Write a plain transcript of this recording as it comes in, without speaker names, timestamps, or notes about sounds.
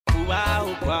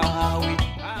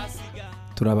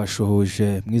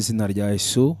turabashuhuje mu izina rya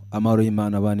Yesu, amahoro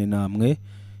y'Imana bane namwe.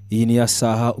 Iyi ni ya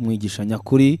saha umwigisha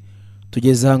nyakuri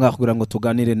tugeze hanga kugira ngo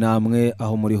tuganire namwe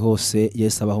aho muri hose.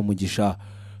 Yesu abaho umugisha.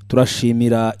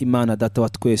 Turashimira Imana data wa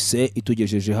twese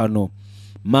itugejeje hano,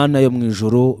 Mana yo mu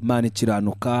ijuru, Mana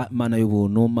ikiranuka, Mana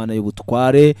y'ubuntu, Mana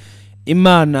y'ubutware,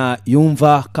 Imana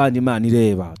yumva kandi Imana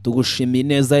ireba. Tugushimiye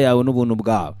neza yawe n'ubuntu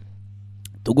bwawe,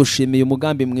 tugushimiye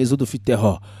umugambi mwiza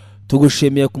dufiteho,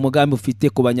 tugushimiye ku mugambi ufite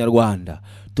ku banyarwanda,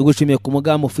 tugushimiye ku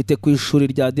mugambi ufite ku ishuri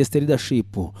rya Destiny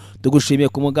Leadership, tugushimiye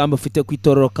ku mugambi ufite ku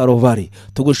itorero Karovari,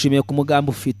 tugushimiye ku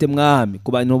mugambi ufite mwami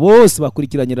ku bantu bose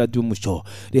bakurikiranye radio Umucyo.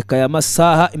 Reka ya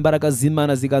masaha imbaraga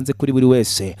z'Imana ziganze kuri buri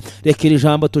wese. Reka iri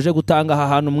jambo tuje gutanga aha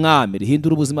hantu mwami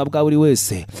rihindura ubuzima bwa buri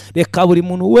wese. Reka buri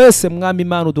muntu wese mwami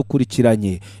Imana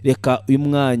udukurikiranye, reka uyu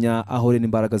mwanya ahore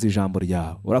n'imbaraga z'ijambo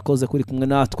ryawe. Urakoze kuri kumwe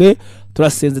natwe,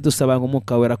 turasenze dusaba ngo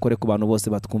Umwuka Wera akore ku bantu bose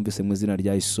batwumvise mu izina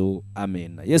rya Yesu,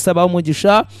 amen. Yesu abaho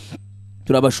umugisha.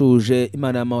 Turabashuje,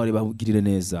 Imana y'amahoro bahugirire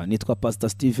neza. Nitwa Pastor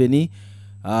STIVEN,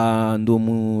 ndi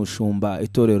umushumba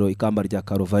itorero ikamba rya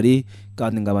Karovari,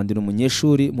 kandi ngaba ndi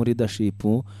n'umunyeshuri muri leadership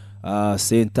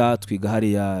center. Twiga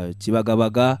hariya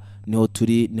Kibagabaga, niho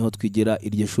twigira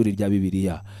iryo shuri rya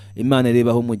Bibiliya. Imana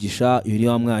rebaho umugisha. Uyu ni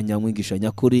wa mwanya umwigisha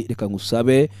nyakuri. Reka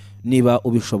ngusabe niba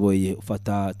ubishoboye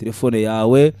ufata telefone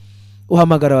yawe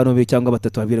uhamagara abantu be cyangwa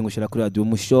batatu babire ngushyira kuri radio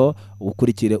Umucyo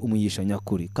ukurikire umwigisha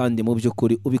nyakuri, kandi mu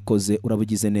by'ukuri ubikoze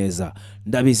urabugize neza.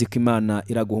 Ndabizi ko Imana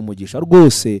iraguha umugisha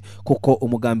rwose, kuko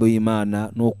umugambi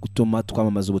w'Imana no gutuma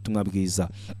twamamaza ubutumwa bwiza.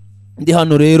 Ndi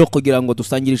hano rero kugira ngo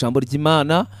dusangire ijambo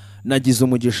ry'Imana. Nagize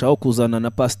umugisha wo kuzana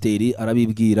na pasteri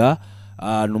arabibwira,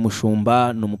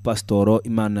 n'umushumba n'umupastoro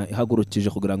Imana ihagurukije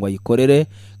kugira ngo ayikorere,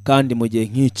 kandi mu gihe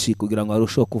nk'iki kugira ngo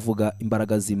arusheho kuvuga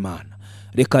imbaraga z'Imana.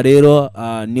 Reka rero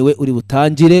niwe uri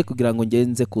butangire kugira ngo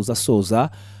ngenze kuza soza.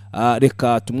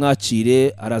 Reka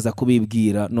tumwakire, araza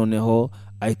kubibwira noneho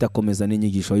ahita akomeza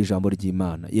n'inyigisho y'ijambo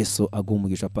ry'Imana. Yesu aguha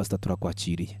umugisha. Pastor,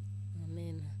 turakwakiriye.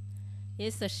 Amen.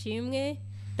 Yesu ashimwe.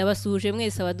 Ndabasuhuje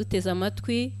mwese abaduteze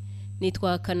amatwi.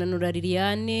 Nitwa Kananura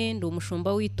Liliane, ndi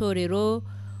umushumba w'itorero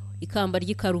ikamba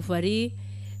ry'Ikaruvari.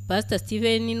 Pastor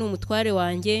STIVEN ni umutware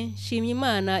wanjye. Shimye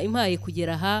Imana impaye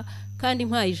kugera aha, kandi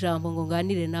impaye ijambo ngo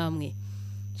nganire namwe.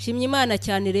 Shimye Imana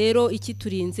cyane rero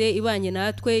ikiturinze, ibanye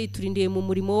natwe, iturindiye mu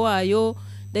murimo wayo.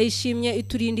 Ndayishimye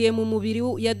iturindiye mu mubiri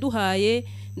yaduhaye.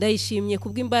 Ndayishimye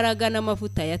kubw'imbaraga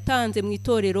n'amavuta yatanze mu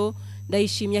itorero.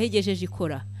 Ndayishimye ahigejeje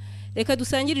ikora. Reka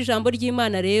dusangire ijambo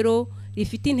ry'Imana rero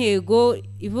rifite intego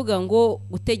ivuga ngo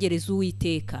gutegereza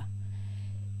Uwiteka.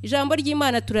 Ijambo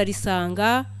ry'Imana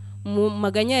turarisanga mu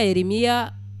maganya ya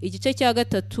Yeremiya igice cya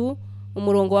 3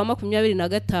 umurongo wa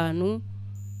 25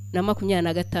 na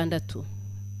 26.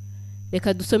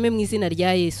 Reka dusome mu izina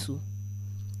rya Yesu.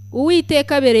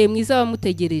 Uwiteka abereye mwiza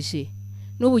wamutegereje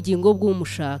n'ubugingo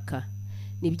bw'umushaka.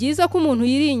 Ni byiza ko umuntu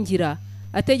yiringira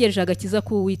ategereje agakiza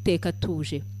ku Uwiteka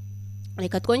atuje.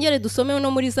 Reka twongere dusome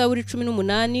no muri Zaburi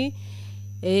 18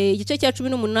 igice cya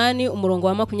 18 umurongo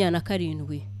wa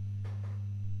 27.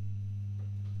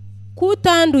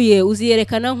 Kutanduye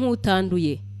uziyerekana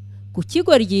nk'utanduye, ku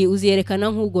kigoryi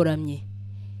uziyerekana nk'ugoramye.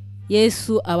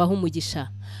 Yesu abaho umugisha.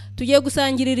 Tugiye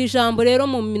gusangirira ijambo rero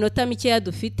mu minota mike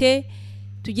dufite.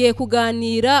 Tugiye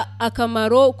kuganira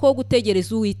akamaro ko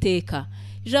gutegereza Uwiteka.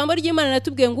 Ijambo ry'Imana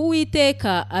natubwiye ngo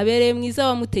Uwiteka abereye mwiza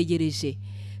wamutegereje.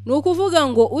 Ni ukuvuga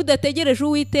ngo udategereje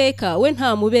Uwiteka we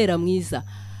nta mubera mwiza.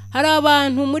 Hari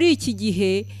abantu muri iki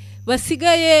gihe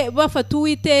basigaye bafata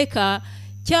Uwiteka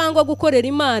cyangwa gukorera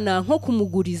Imana nko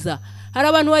kumuguriza. Hari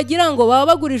abantu bagira ngo baba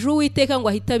bagurije Uwiteka ngo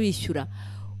ahita bishyura.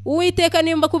 Uwiteka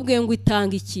nimba kubwiye ngo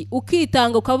itanga iki,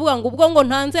 ukitanga ukavuga ngo ubwo ngo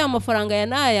ntanze amafaranga ya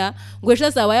naya ngo ejo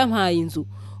azaba yampaye inzu.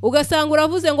 Ugasanga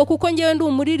uravuze ngo kuko ngewe ndi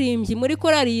umuririmbyi muri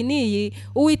korari niyi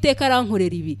Uwiteka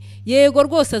arankorera ibi. Yego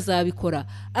rwose azabikora,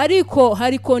 ariko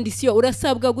hari kondisiyo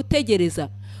urasabwa gutegereza.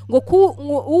 Ngo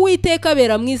Uwiteka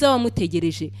abera mwiza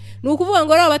wamutegereje. Ni ukuvuga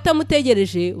ngo ari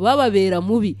abatamutegereje bababera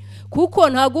mubi, kuko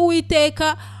ntago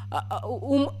Uwiteka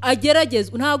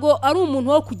ageragezwa, ntago ari umuntu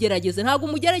wo kugerageza. Ntago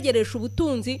umugerageresha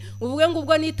ubutunzi uvuge ngo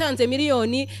ubwo nitanze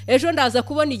miliyoni ejo ndaza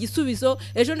kubona igisubizo,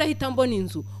 ejo ndahita mbona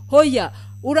inzu. Hoya,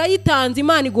 urayitanze,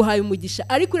 Imana iguhaye umugisha,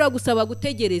 ariko iragusaba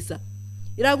gutegereza.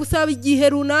 Iragusaba igihe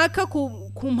runaka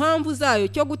ku mpamvu zayo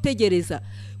cyo gutegereza,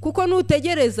 kuko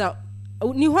nutegereza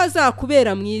niho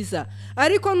azakubera mwiza.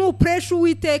 Ariko nupresha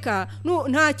Uwiteka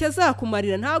ntacyo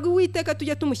azakumarira. Ntago Uwiteka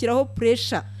tujya tumushyiraho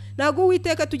pressure. Ntago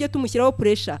Uwiteka tujya tumushyiraho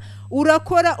pressure.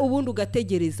 Urakora ubundi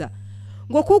ugategereza.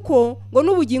 Ngo kuko ngo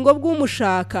n'ubugingo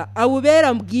bw'umushaka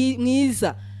abubera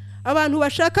mwiza. Abantu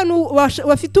bashaka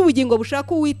bafite ubugingo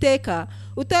bushaka Uwiteka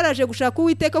utaraje gushaka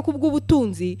Uwiteka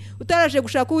kubw'ubutunzi, utaraje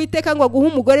gushaka Uwiteka ngo aguhe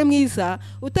umugore mwiza,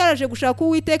 utaraje gushaka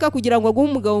Uwiteka kugira ngo aguhe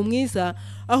umugabo mwiza,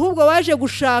 ahubwo waje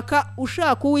ushaka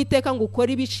Uwiteka ngo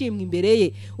ukore ibishimwa imbere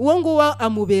ye, uwo nguwo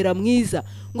amubera mwiza.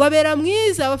 Ngo abera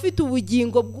mwiza abafite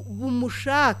ubugingo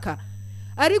bumushaka.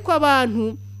 Ariko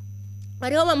abantu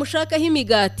ariho bamushakaho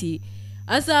imigati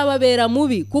azababera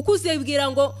mubi, kuko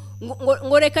uzibwira ngo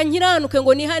reka nkiranuke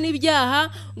ngo nihane ibyaha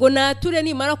ngo nature,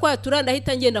 nimara kwatura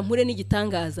ndahita ngenda mpure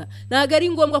n'igitangaza. Ntago ari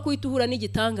ngombwa kuhituhura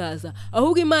n'igitangaza,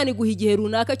 ahubwo Imana iguha igihe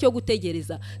runaka cyo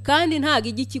gutegereza, kandi ntago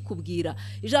ijya ikikubwira.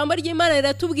 Ijambo ry'Imana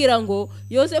riratubwira ngo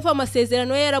Yosefu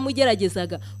amasezerano ye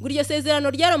yaramugeragezaga, ngo iryo sezerano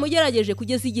ryaramugerageje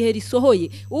kugeza igihe risohoye.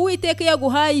 Uwiteka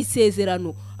yaguhaye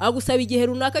isezerano agusaba igihe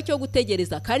runaka cyo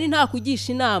gutegereza, kandi nta kugisha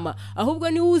inama, ahubwo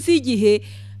ni uzi igihe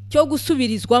cyo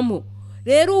gusubirizwamo.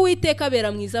 Rero Uwiteka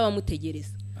abera mwiza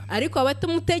abamutegereza, ariko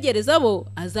abatamutegereza bo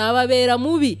azababera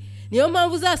mubi. Niyo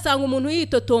mpamvu uzasanga umuntu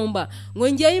yitotomba ngo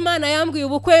ngiye Imana yambwiye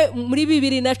ubukwe muri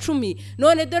 2010,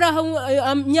 none dore aho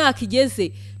imyaka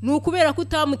igeze. Ni ukubera ko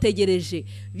utamutegereje.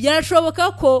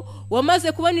 Byarashoboka ko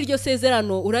wamaze kubona iryo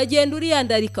sezerano uragenda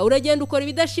uriyandarika, uragenda ukora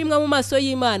ibidashimwa mu maso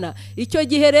y'Imana. Icyo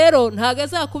gihe rero ntago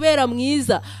azakubera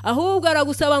mwiza, ahubwo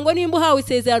aragusaba ngo nimba uhawe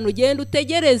isezerano ugenda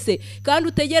utegereze, kandi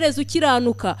utegereze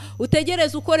ukiranuka,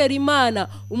 utegereze ukorera Imana,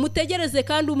 umutegereze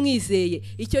kandi umwizeye.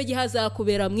 Icyo gihe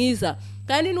azakubera mwiza.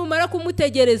 Kandi numara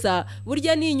kumutegereza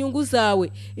burya ni inyungu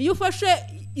zawe. Iyo ufashe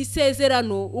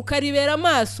isezerano ukaribera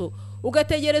amaso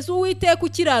ugategereza Uwiteka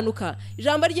ukiranuka,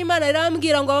 ijambo ry'Imana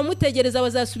rirambwira ngo abamutegereza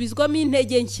bazasubizwamo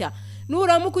intege nshya.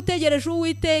 Nuramuka utegereje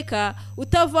Uwiteka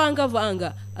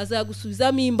utavangavanga,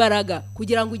 azagusubizamo imbaraga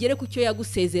kugira ngo ugere ku cyo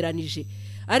yagusezeranije.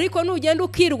 Ariko nugenda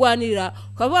ukirwanirira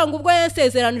ukavuga ngo ubwo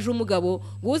yasezeranije umugabo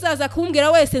ngo uzaza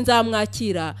kumbwira wese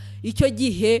nzamwakira, icyo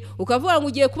gihe ukavuga ngo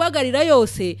ugiye kubagarira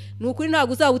yose, nukuri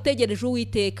ntago uzawutegereje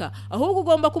Uwiteka, ahubwo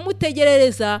ugomba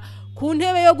kumutegerereza ku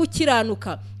ntebe yo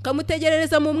gukiranuka,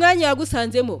 kamutegerereza mu mwanya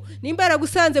yagusanzemo. Nimba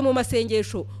yaragusanze mu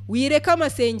masengesho, wireka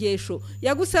amasengesho.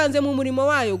 Yagusanze mu murimo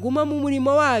wayo, guma mu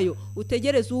murimo wayo,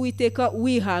 utegereze Uwiteka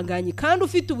wihanganye kandi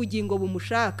ufite ubugingo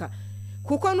bumushaka.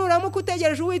 Kuko nuramuka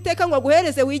utegereje Uwiteka ngo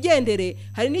aguhereze wigendere,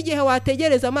 hari n'igihe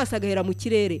wategereza amaso agahera mu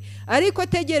kirere. Ariko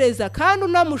tegereza kandi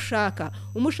unamushaka,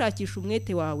 umushakisha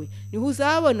umwete wawe, niho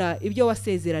uzabona ibyo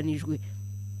wasezeranijwe.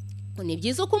 Ni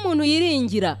byiza ko umuntu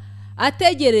yiringira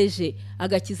ategereje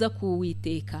agakiza ku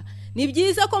Uwiteka. Ni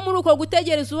byiza ko muri uko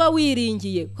gutegereza uba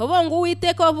wiringiye, ukavuga ngo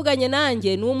Uwiteka wavuganye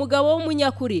nanjye ni umugabo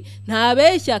w'umunyakuri,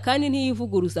 ntabeshya kandi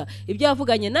ntiyivuguruza. Ibyo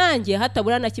yavuganye nanjye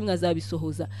hatabura na kimwe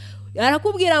azabisohoza.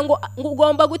 Arakubwira ngo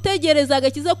ugomba gutegereza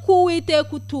agakiza ku Uwiteka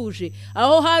utuje.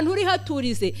 Aho hantu uri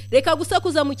haturize, reka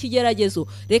gusakuza mu kigeragezo,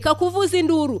 reka kuvuza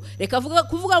induru, reka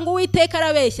kuvuga ngo Uwiteka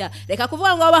arabeshya, reka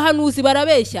kuvuga ngo abahanuzi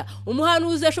barabeshya.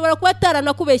 Umuhanuzi ashobora kuba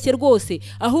ataranakubeshye rwose,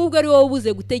 ahubwo ari wowe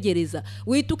ubuze gutegereza.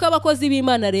 Wituka abakozi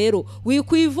b'Imana rero,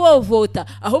 wikwivovota,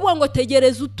 ahubwo ngo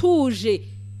tegereza utuje.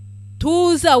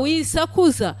 Tuza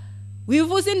wisakuza,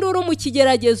 wivuza induru mu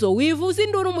kigeragezo, wivuza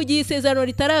induru mu gihe isezerano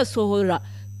ritarasohora.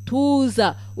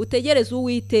 Tuza utegereze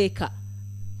Uwiteka.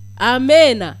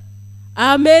 Amena,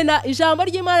 amena. Ijambo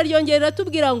ry'Imana ryongerera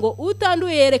tubwira ngo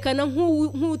utanduye yerekana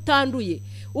nk'utanduye.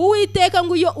 Uwiteka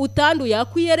ngo iyo utanduye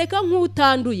akwiyereka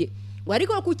nk'utanduye,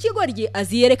 ariko ku kigoryi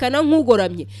aziyerekana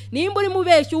nk'ugoramye. Nimba uri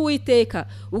mubeshya Uwiteka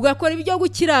ugakora ibyo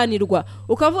gukiranirwa,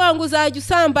 ukavuga ngo uzajya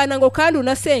usambana ngo kandi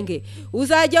unasenge,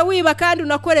 uzajya wiba kandi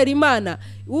unakorera Imana,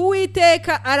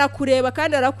 Uwiteka arakureba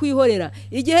kandi arakwihorera.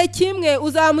 Igihe kimwe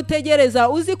uzamutegereza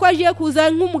uzi ko agiye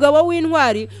kuza nk'umugabo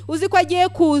w'intwari, uzi ko agiye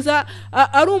kuza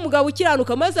ari umugabo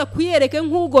ukiranuka, maze akwiyereke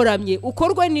nk'ugoramye,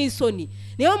 ukorwe n'isoni.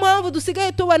 Niyo mpamvu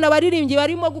dusigaye tubona abaririmbyi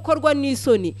barimo gukorwa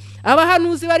n'isoni,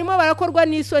 abahanuzi barimo barakorwa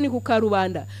n'isoni ku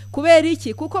karubanda. Kubera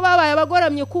iki? Kuko babaye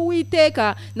abagoramye ku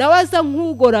Uwiteka, nawe aza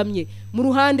nk'ugoramye mu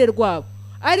ruhande rwabo.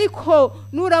 Ariko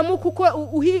nuramuka uko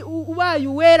ubaye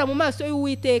uwera mu maso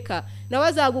y'Uwiteka, nawe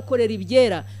azagukorera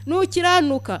ibyera.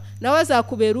 Nukiranuka nawe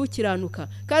azakubera ukiranuka,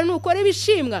 kandi nukora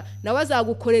ibishimwa nawe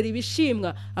azagukorera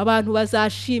ibishimwa. Abantu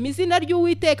bazashima izina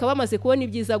ry'Uwiteka bamaze kubona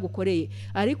ibyiza gukoreye.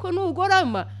 Ariko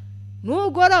nugorama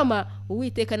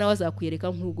Uwiteka nawe azakwiyereka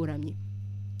nk'ugoramye.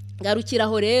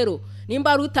 Garukiraho rero,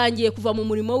 nimba rutangiye kuva mu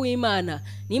murimo w'Imana,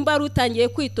 nimba rutangiye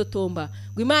kwitotomba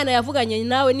ngo Imana yavuganye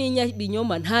nawe ni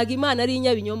inyabinyoma, ntago Imana ari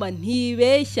inyabinyoma,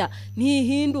 ntibeshya,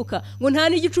 ntihinduka, ngo nta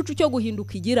n'igicucu cyo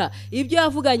guhinduka igira. Ibyo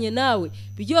yavuganye nawe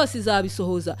byose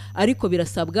izabisohoza, ariko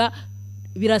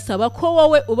birasaba ko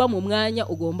wowe uba mu mwanya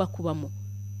ugomba kubamo.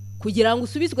 Kugira ngo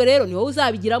usubizwe rero ni wowe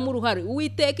uzabigiramo uruhare.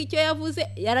 Uwiteka icyo yavuze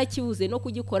yarakivuze, no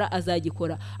kugikora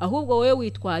azagikora. Ahubwo wowe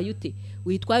witwaye ute?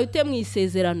 Witwaye ute mu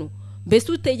isezerano?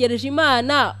 Mbese utegereje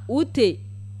Imana ute?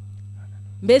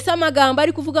 mbese amagambo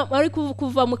ari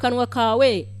kuva mu kanwa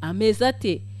kawe ameze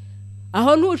ate?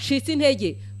 Aho ntucitse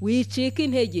intege, wicika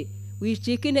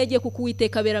intege kuko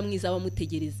Uwiteka abera mwiza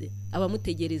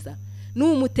abamutegereza.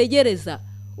 Numutegereza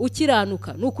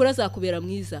ukiranuka nukuri azakubera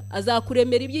mwiza,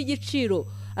 azakuremera iby'igiciro,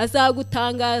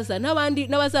 azagutangaza,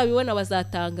 n'abazabibona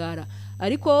bazatangara.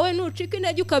 Ariko wowe nucika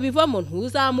intege ukabivamo,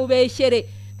 ntuzabeshyere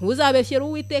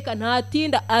Uwiteka,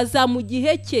 ntatinda, aza mu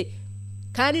gihe cye.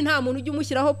 Kandi nta muntu ujya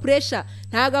umushyiraho pressure,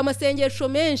 ntago amasengesho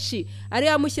menshi ari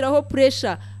yamushyiraho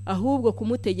pressure, ahubwo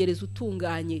kumutegereza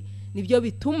utunganye nibyo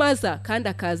bitumaza, kandi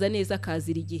akaza neza,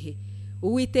 akazira igihe.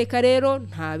 Uwiteka rero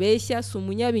ntabeshya, si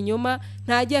umunyabinyoma,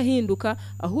 ntajya ahinduka,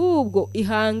 ahubwo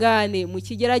ihangane mu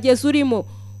kigeragezo urimo,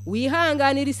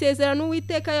 wihanganira isezerano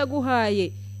Uwiteka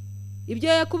yaguhaye. Ibyo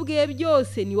yakubwiye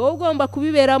byose ni wowe ugomba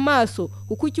kubibera amaso,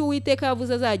 kuko icyo Uwiteka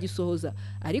yavuze azagisohoza.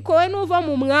 Ariko we nuva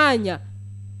mu mwanya,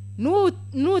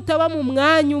 nutaba mu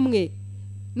mwanya umwe,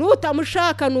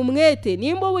 nutamushakana umwete,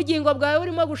 nimba ubugingo bwawe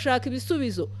burimo gushaka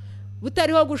ibisubizo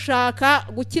butariho gushaka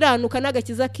gukiranuka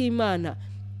n'agakiza k'Imana,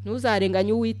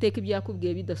 ntuzarenganye Uwiteka ibyo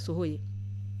yakubwiye bidasohoye.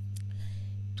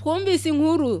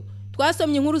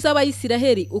 Twasomye inkuru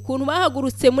z'Abayisiraheli ukuntu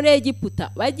bahagurutse muri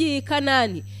Egiputa bagiye i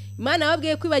Kanani. Imana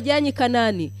yababwiye ko ibajyanye i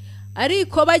Kanani,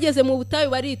 ariko bageze mu butayu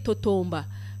baritotomba,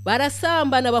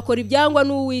 barasambana, bakora ibyangwa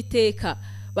n'Uwiteka,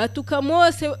 batuka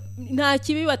Mose, nta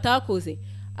kibi batakoze,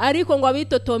 ariko ngo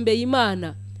abitotombeye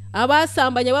Imana,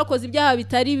 abasambanye bakoze ibyaha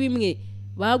bitari bimwe,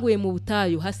 baguye mu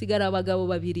butayu. Hasigara abagabo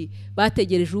babiri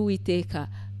bategereje Uwiteka,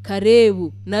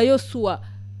 Kalebu na Yosuwa.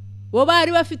 Bo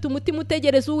bari bafite umutima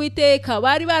utegereza Uwiteka,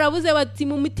 bari baravuze bati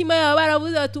mu mitima yabo,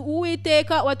 baravuze bati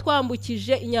Uwiteka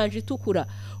watwambukije inyanja itukura,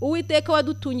 Uwiteka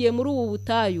wadutungiye muri ubu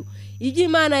butayu, ibyo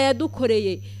Imana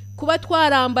yadukoreye, kuba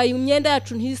twarambaye imyenda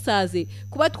yacu ntisaze,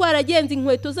 kuba twaragenze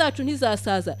inkweto zacu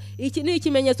ntizasaza, iki ni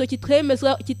ikimenyetso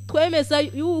kitwemeza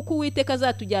yuko Uwiteka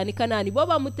azatujyana i Kanani. Bo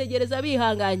bamutegereza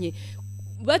bihanganye,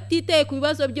 batitaye ku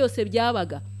bibazo byose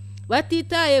byabaga,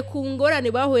 batitaye ku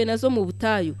ngorane bahuye nazo mu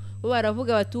butayu. Bo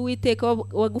baravuga bati Uwiteka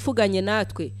wagufuganye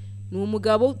natwe ni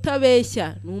umugabo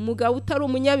utabeshya, ni umugabo utari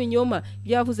umunyabinyoma,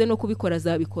 byavuze no kubikora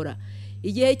azabikora.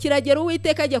 Igihe kiragera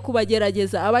Uwiteka ajya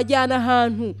kubagerageza, abajyana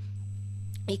ahantu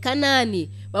i Kanani.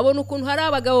 Babona ukuntu hari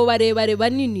abagabo barebare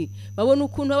banini, babona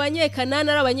ukuntu abanyekanani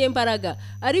ari abanyembaraga,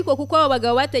 ariko kuko abo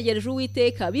bagabo bategereje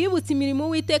Uwiteka, bibutse imirimo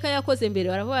Uwiteka yakoze mbere,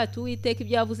 baravuga ati Uwiteka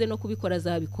ibyavuze no kubikora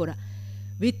azabikora.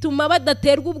 Bituma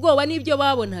badaterwa ubwoba n'ibyo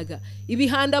babonaga.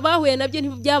 Ibihanda bahuye nabyo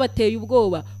ntibyabateye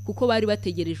ubwoba, kuko bari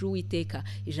bategereje Uwiteka.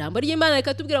 Ijambo ry'Imana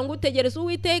rikatubwira ngo utegereze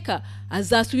Uwiteka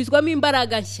azasubizwamo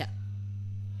imbaraga nshya.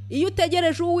 Iyo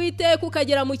utegereje Uwiteka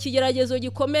ukagera mu kigeragezo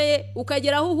gikomeye,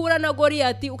 ukagera aho uhura na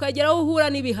Goliyati, ukagera aho uhura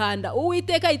n'ibihanda,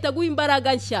 Uwiteka ahita guha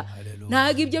imbaraga nshya.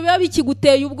 Ntabwo ibyo biba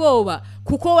bikiguteye ubwoba,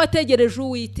 kuko wategereje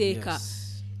Uwiteka.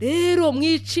 Rero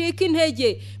mwicika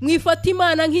intege, mwifata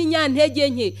Imana nk'inyantege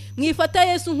nke, mwifata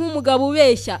Yesu nk'umugabo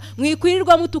ubeshya,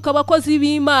 mwikwirirwa mutuka abakozi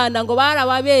b'Imana ngo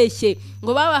barababeshye,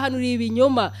 ngo babahanuriye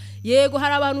ibinyoma. Yego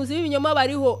hari abahanuzi b'ibinyoma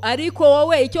bariho, ariko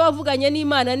wowe icyo wavuganye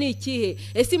n'Imana ni ikihe?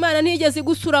 Ese Imana ntiyigeze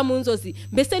igusura mu nzozi?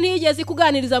 Mbese ntiyigeze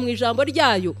ikuganiriza mu ijambo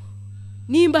ryayo?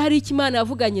 Nimba hari icyo Imana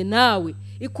yavuganye nawe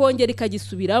ikongera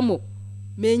ikagisubiramo,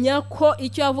 menya ko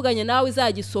icyo yavuganye nawe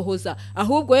izagisohoza.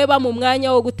 Ahubwo we ba mu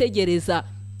mwanya wo gutegereza,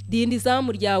 dinda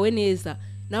izamu ryawe neza,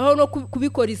 naho no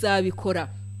kubikora izabikora.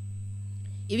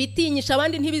 Ibitinyisha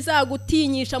abandi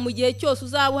ntibizagutinyisha mu gihe cyose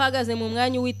uzaba uhagaze mu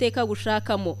mwanya Uwiteka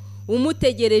gushakamo,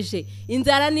 umutegereje.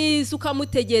 Inzara niza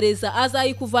ukamutegereza,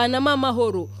 azayikuvanamo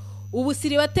amahoro.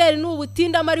 Ubusiribateri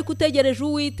n'ubutindama ariko utegereje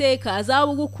Uwiteka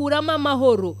azabugukuramo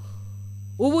amahoro.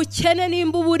 Ubukene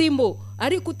nimba uburimo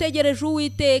ariko utegereje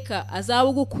Uwiteka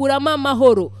azabugukuramo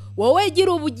amahoro. Wowe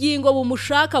gira ubugingo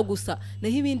bumushaka gusa,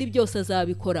 naho ibindi byose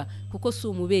azabikora, kuko si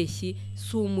umubeshyi,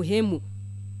 si umuhemu.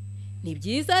 Ni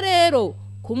byiza rero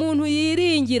ku muntu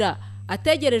yiringira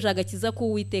ategereje agakiza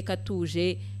k'Uwiteka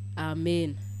atuje.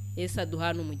 Amen. Yesu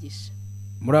aduhana umugisha.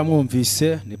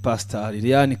 Muramwumvise ni Pastor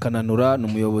Liliane Kananura,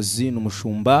 n'umuyobozi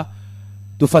n'umushumba,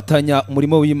 dufatanya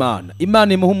umurimo w'Imana.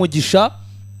 Imana imuha umugisha,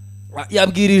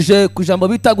 yabwirije ku ijambo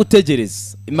bita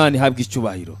gutegereza. Imana ihabwa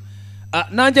icyubahiro.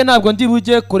 Nanjye ntabwo ndi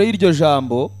bujye kure y'iryo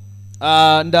jambo,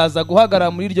 ndaza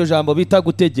guhagarara muri iryo jambo bita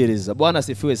gutegereza. Bwana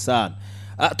sifiwe sana.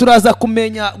 Turaza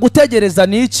kumenya gutegereza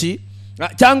ni iki,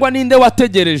 cyangwa ninde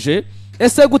wategereje.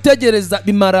 Ese gutegereza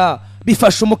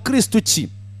bifasha umukristo ki?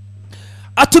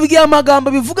 Atubwiye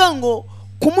amagambo bivuga ngo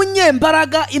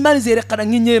kumunyembaraga Imana izerekana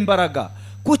nk'inyembaraga,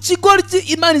 ku kigoryi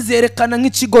imana izerekana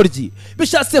nk'ikigoryi.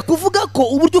 Bishatse kuvuga ko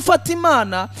uburyo ufata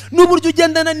imana n'uburyo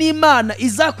ugendana n'imana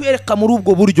izakwereka muri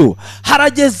ubwo buryo.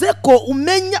 Harageze ko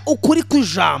umenya ukuri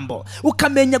kw'ijambo,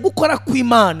 ukamenya gukora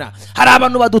kw'imana. Hari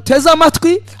abantu baduteza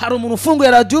amatwi, hari umuntu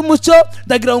ufunguye radio Umucyo,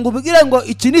 ndagira ngo ubwire ngo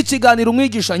iki ni ikiganiro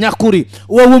umwigisha nyakuri.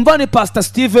 Uwo wumva ni Pastor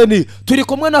Steven, turi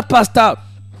kumwe na Pastor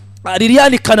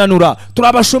Liliane Kananura,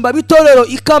 turabashumba bitorero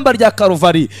ikamba rya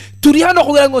Karuvari. Turi hano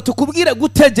kugira ngo tukubwire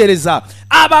gutegereza.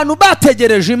 Abantu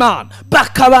bategereje imana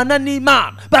bakabana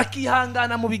n'imana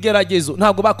bakihangana mu bigeragezo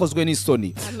ntabwo bakozwe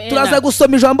n'isoni. Turaza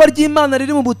gusoma ijambo ry'Imana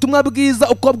riri mu butumwa bwiza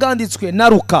uko bwanditswe na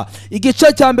Luka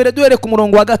igice cya mbere duhere ku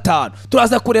murongo wa 5.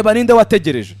 Turaza kureba ninde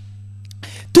wategereje.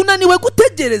 Tunaniwe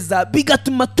gutegereza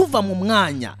bigatuma tuva mu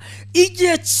mwanya.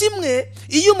 Igihe kimwe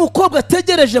iyo umukobwa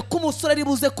ategereje ko umusore ari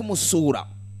buze kumusura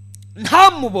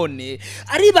ntamubone,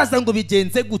 aribaza ngo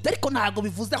bigenze gute, ariko ntago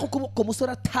bivuze ko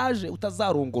umusore ataje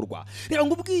utazarungurwa. Rero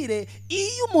ngubwire,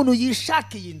 iyo umuntu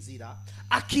yishakiye inzira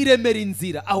akiremera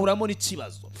inzira ahuramo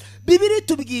n'ikibazo. Bibiri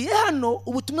tubwiye hano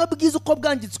ubutumwa bwiza uko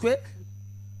bwanditswe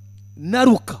na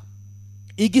Luka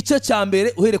igice cya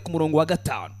mbere uhere ku murongo wa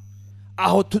 5.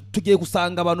 Aho tugiye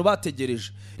gusanga abantu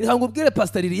bategereje. Reka ngubwire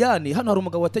Pastor Liliane, hano hari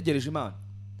umugabo wategereje imana.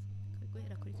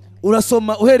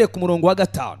 Urasoma uhere ku murongo wa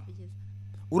 5.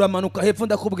 Uramanuka hepfo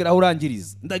ndakubwira aho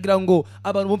urangiriza. Ndagira ngo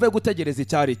abantu bumve gutegereza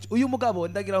icyari cyo. Uyu mugabo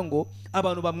ndagira ngo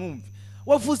abantu bamwumve.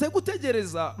 Wavuze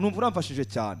gutegereza, numva uramfashije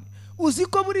cyane. Uzi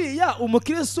ko buriya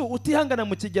umukristo utihangana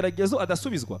mu kigeragezo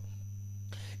adasubizwa.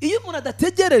 Iyo umuntu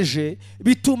adategereje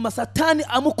bituma Satani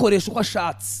amukoresha uko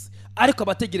ashatse, ariko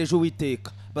abategereje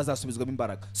Uwiteka bazasubizwamo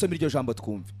imbaraga. Soma iryo jambo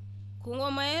twumve. Ku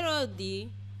ngoma Herodi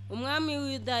umwami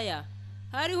w'Yudaya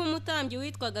hariho umutambyi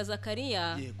witwaga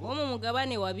Zakariya wo mu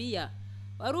mugabane wa Biya,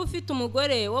 wari ufite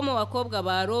umugore wo mu bakobwa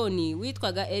ba Aroni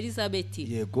witwaga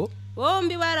Elizabeti. Yego.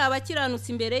 Bombi bari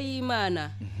abakiranutsi imbere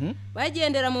y'Imana,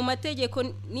 bagendera mu mategeko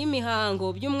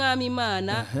n'imihango by'umwami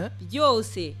Imana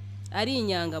byose ari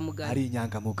inyangamugayo.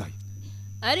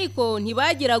 Ariko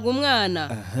ntibagiraga umwana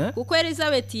kuko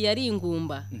Elizabeti yari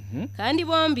ingumba, kandi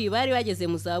bombi bari bageze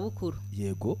mu zabukuru.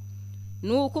 Yego.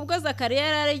 Nuko ubwo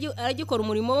Zakariya aragikora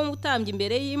umurimo w'umutambyi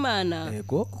imbere y'Imana,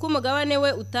 kuko umugabane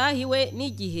we utahiwe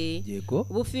n'igihe,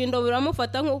 ubufindo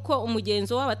buramufata nk'uko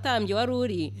umugenzo w'abatambyi wari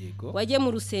uri, wajye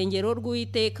mu rusengero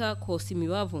rw'Uwiteka kosa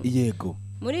imibavu. Yego.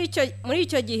 Muri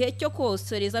icyo gihe cyo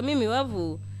koserezamo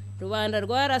imibavu, rubanda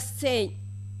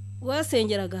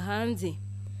rwasengeraga hanze.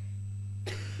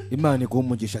 Imana iguha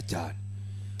umugisha cyane.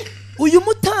 Uyu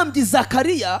mutambyi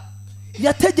Zakariya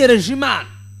yategereje Imana.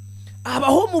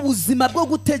 Abaho mu buzima bwo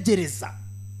gutegereza.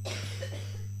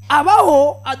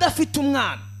 Abaho adafite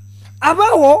umwana.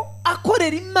 Abaho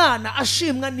akorera Imana,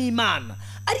 ashimwa n'Imana,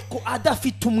 ariko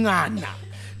adafite umwana.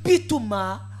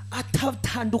 Bituma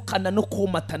atatandukana no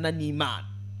komatana n'Imana.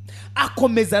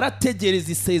 Akomeza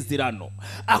arategereza isezerano,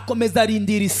 akomeza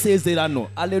arindira isezerano.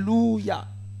 Aleluya.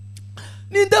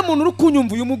 Ninde muntu uri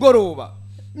kunyumva uyu mugoroba?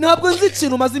 Ntabwo nzi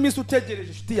ikintu umaze iminsi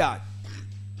utegereje inshuti yanjye.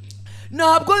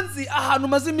 Ntabwo nzi ahantu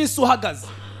umaze iminsi uhagaze.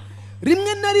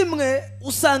 Rimwe na rimwe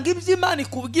usanga iby'Imana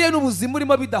ikubwiye n'ubuzima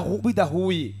urimo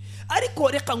bidahuye. Ariko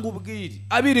reka ngubwire,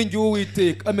 abiringiye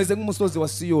Uwiteka ameze nk'umusozi wa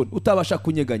Siyoni utabasha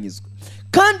kunyeganyizwa.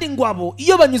 Kandi ngo abo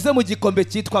iyo banyuze mu gikombe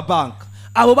cyitwa banka,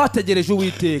 abo bategereje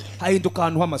Uwiteka hahinduka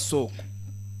ahantu h'amasoko.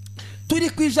 Turi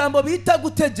ku ijambo bita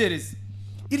gutegereza.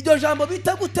 Iryo jambo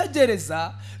bita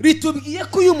gutegereza ritubwiye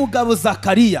ko uyu mugabo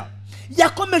Zakariya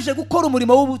yakomeje gukora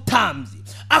umurimo w'ubutambyi,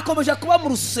 akomeje kuba mu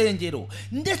rusengero,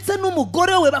 ndetse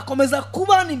n'umugore we bakomeza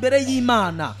kubana imbere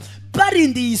y'Imana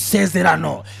barindiye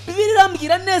isezerano. Bibiliya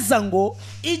irambwira neza ngo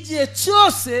igihe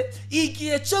cyose,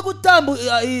 igihe cyo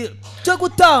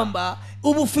gutamba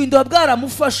ubufindo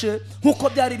bwaramufashe nk'uko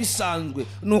byari bisanzwe,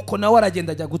 nuko nawe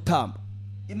aragenda ajya gutamba.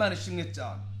 Imana ishimwe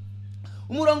cyane.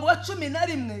 Umurongo wa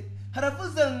 11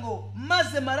 haravuze ngo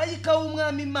maze marayika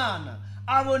w'umwami Imana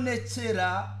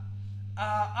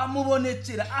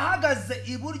amubonekera ahagaze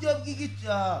iburyo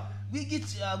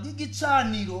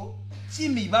bw'igicaniro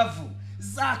cy'imibavu.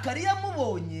 Zakariya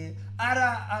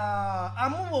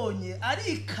amubonye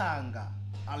arikanga.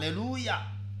 Aleluya.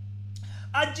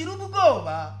 Agira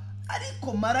ubwoba,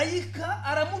 ariko marayika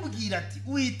aramubwira ati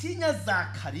witinya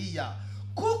Zakariya,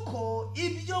 kuko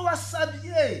ibyo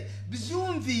wasabye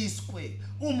byumviswe.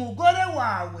 Umugore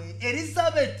wawe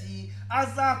Elizabeti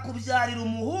azakubyarira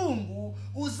umuhungu,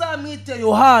 uzamwite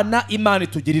Yohana. Imana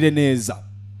itugirire neza.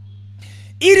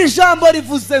 Iri jambo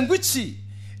rivuze ngo iki?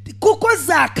 Kuko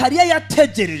Zakariya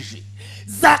yategereje.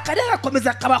 Zakariya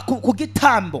agakomeza akaba ku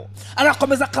gitambo,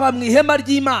 agakomeza akaba mu ihema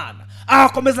ry'Imana,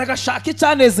 agakomeza agashaka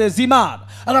icyanezeza Imana,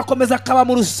 agakomeza akaba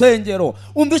mu rusengero.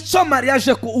 Umva icyo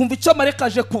marayika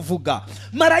aje kuvuga.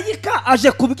 Marayika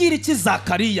aje kubwira iki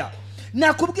Zakariya?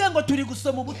 Nakubwiye ngo turi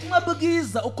gusoma ubutumwa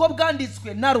bwiza uko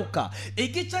bwanditswe na Luka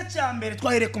igice cya mbere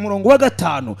twahereye ku murongo wa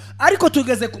 5 ariko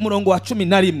tugeze ku murongo wa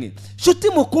 11. Shuti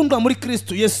mukundwa muri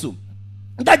Kristo Yesu,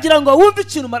 ndagira ngo wumve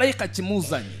ikintu marayika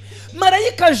kimuzanye.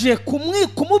 Marayika aje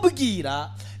kumubwira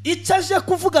icyo aje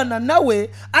kuvugana nawe,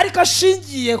 ariko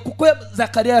ashingiye kuko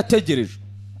Zakariya yategereje.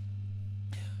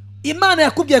 Imana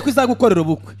yakubwiye ko izagukorera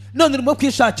ubukwe, none urimo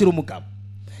kwishakira umugabo.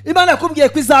 Imana yakubwiye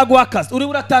ko izaguha akazi, urimo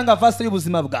uratanga vase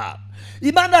y'ubuzima bwawe.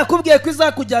 Imana yakubwiye ko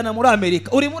izakujyana muri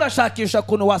Amerika, urimo urashakisha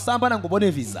kuntu wasambana ngo ubone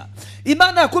visa.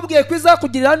 Imana yakubwiye ko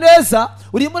izakugirira neza,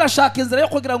 urimo urashaka inzira yo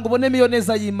kugira ngo ubone iyo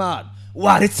neza y'Imana.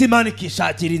 Waretse Imana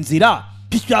ikishakira inzira,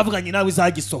 bityo yavuganye nawe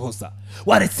izagisohoza.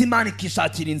 Waretse Imana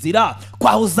ikishakira inzira,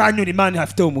 kwaho uzanyura Imana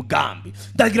hafite umugambi.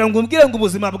 Ndagira ngo umbwire ngo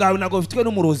ubuzima bwawe ntabwo bufitwe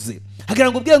n'umurozi.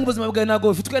 Ndagira ngo umbwire ngo ubuzima bwawe ntabwo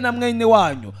bufitwe na mwene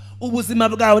wanyu. Ubuzima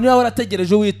bwawe niba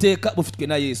warategereje Uwiteka bufitwe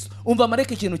na Yesu. Umva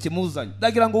marayika ikintu kimuzanye,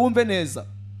 ndagira ngo wumve neza.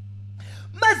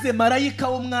 Maze marayika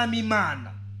w'umwami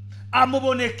Imana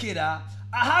amubonekera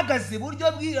ahagaze iburyo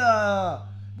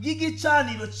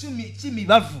bw'igicaniro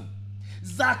cy'imibavu.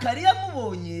 Zakariya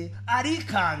amubonye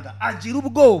arikanga, agira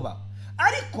ubwoba,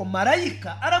 ariko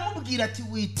marayika aramubwira ati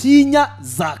witinya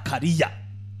Zakariya.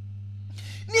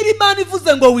 Niba Imana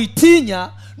ivuze ngo witinya,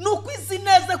 nuko izi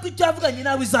neza ko icyo yavuganye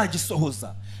nawe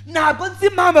izagisohoza. Ntabwo nzi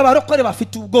impamvu abarokore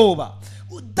bafite ubwoba.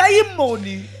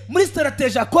 Dayimoni muri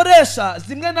strategy akoresha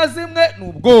zimwe na zimwe ni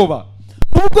ubwoba.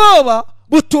 Ubwoba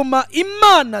butuma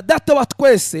Imana data wa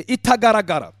twese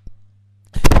itagaragara.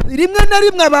 Rimwe na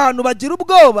rimwe abantu bagira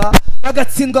ubwoba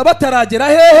bagatsindwa bataragera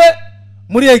hehe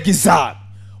muri egizame.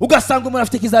 Ugasanga umuntu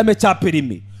afite ikizame cya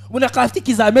perimi, umuntu afite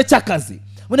ikizame cy'akazi,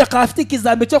 umuntu afite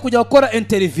ikizame cyo kujya gukora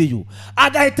interview,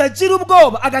 agahita agira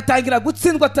ubwoba agatangira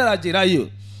gutsindwa ataragerayo.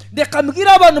 Reka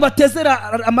mbwira abantu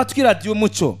batezera amatwi radio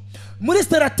Umucyo, muri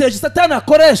strategy Satani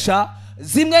akoresha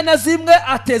zimwe na zimwe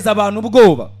ateza abantu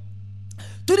ubwoba.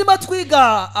 Turimo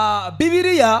twiga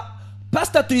Bibiliya,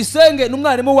 Pastor Tuyisenge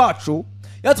n'umwarimu wacu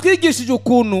yatwigishije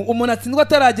ukuntu umuntu atsindwa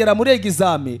ataragera muri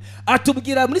egizame.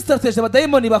 Atubwira muri strategy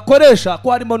abadayimoni bakoresha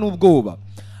ko harimo n'ubwoba.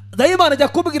 Dayimoni ajya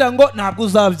kubwira ngo ntabwo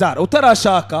uzabyara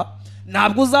utarashaka,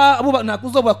 ntabwo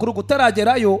uzoba kuri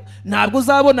utaragerayo, ntabwo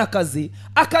uzabona akazi.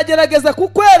 Akagerageza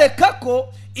kukwereka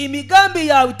ko imigambi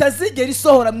yawe itazigera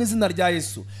isohora mu izina rya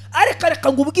Yesu. Ariko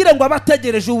reka ngubwire ngo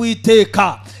abategereje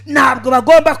Uwiteka ntabwo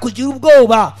bagomba kugira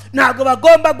ubwoba, ntabwo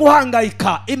bagomba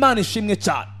guhangayika. Imana ishimwe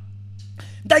cyane.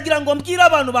 Ndagira ngo mbwire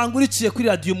abantu bangurikiye kuri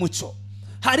radio Umucyo,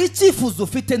 hari icyifuzo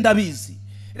ufite ndabizi.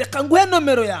 Reka nguhe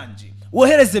nomero yanjye,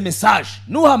 wohereze message,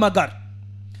 nuhamagara.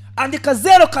 Andika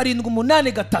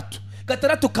 0783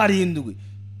 667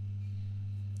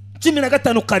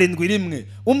 1571.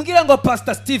 Umbwira ngo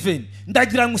Pastor Steven,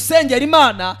 ndagira ngo usengera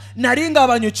Imana, naringa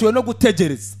abanyukiwe no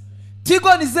gutegereza.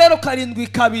 Tigo ni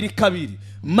 0722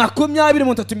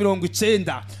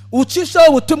 20 ucishaho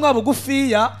ubutumwa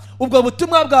bugufiya. Ubwo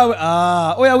butumwa bwawe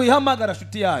oya wihamagara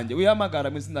shuti yanjye, wihamagara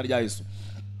mu izina rya Yesu.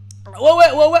 Wowe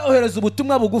ohereza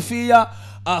ubutumwa bugufiya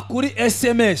kuri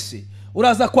SMS.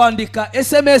 Uraza kwandika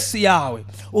SMS yawe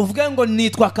uvuge ngo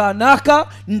nitwa kanaka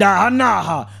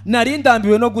ndahanaha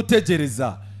narindambiwe no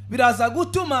gutegereza. Biraza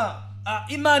gutuma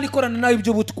Imana ikorana nawe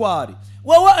iby'ubutwari.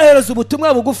 Wowe ohereza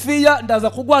ubutumwa bugufiya, ndaza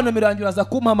kugwana nomero yanjye, uraza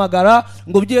kumpamagara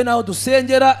ngo ugiye naho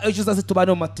dusengera, ejo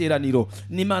uzazitubane mu materaniro.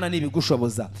 n'Imana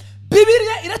nibigushoboza.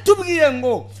 Bibiliya iratubwiye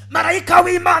ngo marayika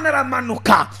w'Imana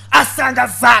aramanuka asanga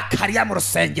Zakariya mu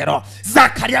rusengero.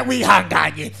 Zakariya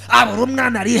wihanganye, abura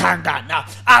umwana arihangana,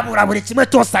 abura buri kimwe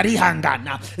cyose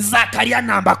arihangana. Zakariya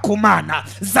namba ku Mana,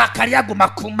 Zakariya guma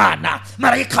ku Mana.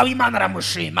 Marayika w'Imana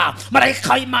aramushima,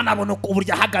 marayika w'Imana abona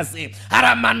uburyo ahagaze,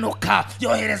 aramanuka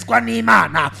yoherezwa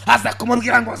n'Imana, aza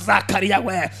kumubwira ngo Zakariya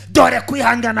we, dore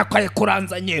kwihangana kwawe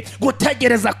kuranzanye,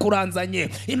 gutegereza kuranzanye.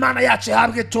 Imana yacu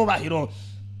ihabwe icyubahiro.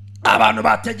 Abantu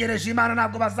bategereje Imana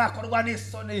ntabwo bazakorwa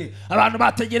n'isoni. Abantu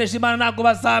bategereje Imana ntabwo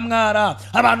bazamwara.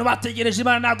 Abantu bategereje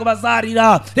Imana ntabwo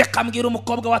bazarira. Reka mbwira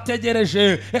umukobwa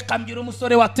wategereje, reka mbwira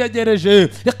umusore wategereje,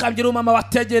 reka mbwira umama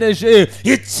wategereje.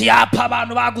 Icyapa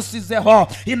abantu bagusizeho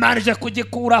Imana ije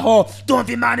kugikuraho.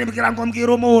 Ndumva Imana imbwira ngo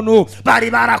mbwira umuntu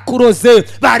bari barakuroze,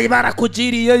 bari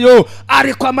barakugiriyeyo,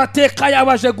 ariko amateka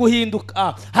yawe aje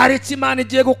guhinduka. Hari icyo Imana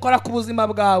igiye gukora ku buzima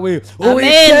bwawe.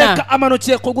 Uwiteka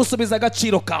amanukiye kugusubiza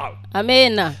agaciro kawe.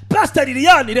 Amena. Pastor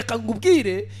Liliane, reka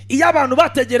ngubwire, iyo abantu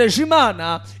bategereje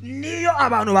Imana niyo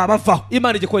abantu babavaho.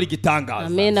 Imana igikora igitangaza.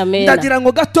 Amena, amena. Ndagira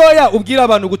ngo gatoya ubwire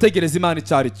abantu gutegereza Imana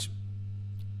icyari cyo.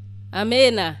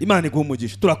 Amena. Imana iguha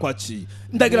umugisha, turakwaciye.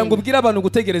 Ndagira ngo ubwire abantu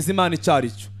gutegereza Imana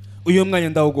icyari cyo. uyu mwanya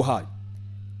ndawuguhaye.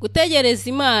 gutegereza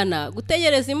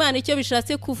imana icyo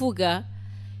bishatse kuvuga,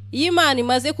 iyo Imana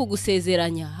imaze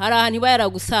kugusezeranya hari ahantu iba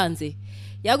yaragusanze,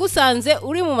 yagusanze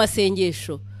uri mu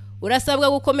masengesho, urasabwa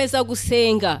gukomeza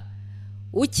gusenga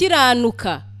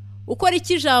ukiranuka, ukora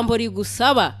icyo ijambo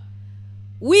rigusaba,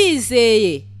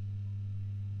 wizeye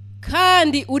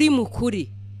kandi uri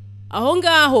mukuri. Aho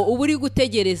ngaho uba uri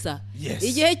gutegereza.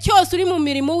 Igihe cyose uri mu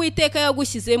mirimo Uwiteka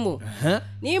yagushyizemo,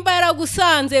 nimba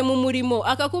yaragusanze mu murimo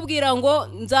akakubwira ngo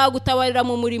nzagutabarira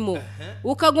mu murimo,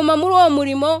 ukaguma muri uwo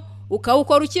murimo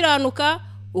ukawukora ukiranuka,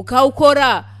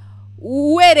 ukawukora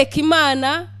uwereka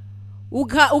Imana,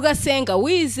 ugasenga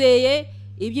wizeye,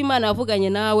 ibyo Imana yavuganye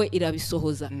nawe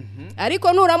irabisohoza.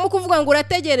 Ariko nuramuka uvuga ngo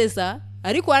urategereza,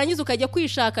 ariko warangiza ukajya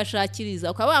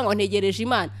kwishakashakiriza ukavuga ngo ntegereje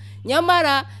Imana,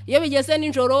 nyamara iyo bigeze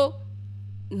nijoro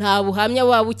nta buhamya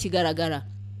buba bukigaragara.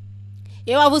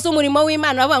 Iyo wavuze umurimo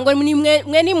w'Imana bavuga ngo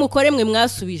mwe nimukore mwe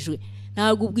mwasubijwe,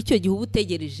 ntabwo ubwo icyo gihe uba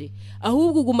utegereje,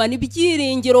 ahubwo ugumana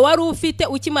ibyiringiro wari ufite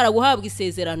ukimara guhabwa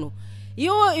isezerano.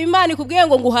 Iyo Imana ikubwiye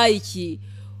ngo nguhaye iki,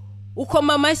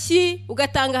 ukoma amashyi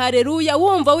ugatanga haleluya,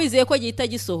 wumva wizeye ko gihita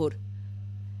gisohora.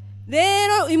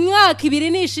 Rero imyaka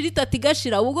 2 n'ishira 3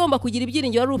 igashira, ugomba kugira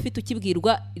ibyiringiro wari ufite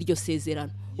ukibwirwa iryo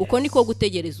sezerano. Uko niko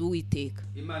gutegereza Uwiteka.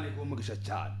 Imana igumugisha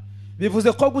cyane.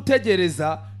 Bivuze ko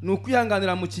gutegereza ni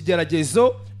ukwihanganira mu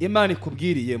kigeragezo Imana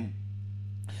ikubwiriyemo.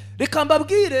 Reka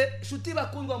mbabwire nshuti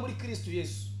bakundwa muri Kristo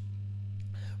Yesu,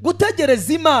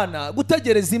 gutegereza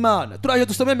Imana turaje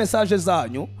dusome message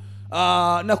zanyu.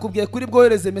 Nakubwiye kuri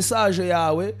bwohereze message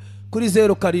yawe kuri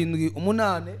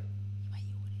 078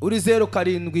 uri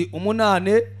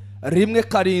 078 rimwe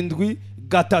 7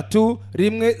 gatatu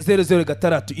rimwe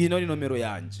 00 iyi ni nomero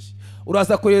yanjye.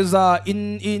 Uraza kohereza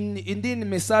indi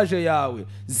message yawe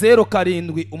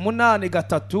 078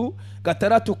 gatatu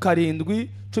gatandatu 7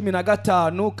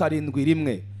 15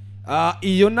 71.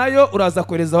 Iyo nayo uraza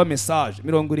koherezaho message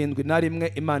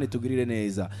 71. Imana itugirire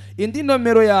neza. Indi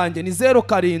nomero yanjye ni 07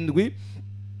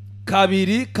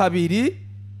 kabiri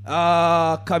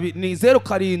ni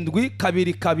 07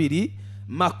 22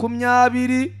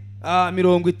 20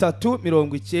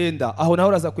 30 aho naho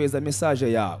uraza kohereza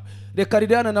message yawe. Reka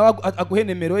Liliana nawe aguhe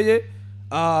nimero ye.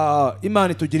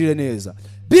 Imana itugirire neza.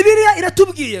 Bibiliya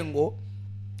iratubwiye ngo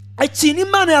ikintu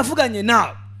Imana yavuganye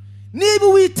nawe, niba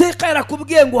Uwiteka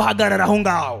yarakubwiye ngo hagarara aho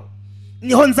ngaho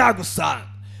niho nzagusanga,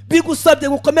 bigusabye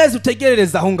gukomeza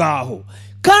utegerereza aho ngaho,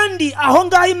 kandi aho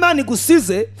ngaho Imana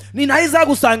igusize ni naho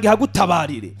izagusanga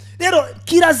ihagutabarire. Rero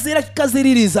kirazira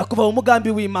kikaziririza kuva mu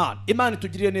mugambi w'Imana. Imana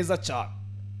itugirire neza cyane.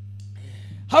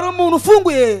 Hari umuntu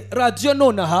ufunguye radio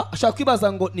nonaha ashaka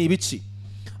kwibaza ngo ni ibiki.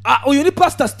 Uyu ni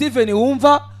Pastor Steven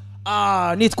wumva.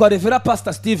 Nitwa Reverend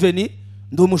Pastor Steven,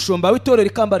 ndi umushumba w'itorero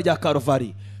ikamba rya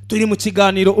Calvary. Turi mu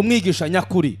kiganiro umwigisha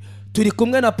nyakuri, turi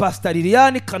kumwe na Pastor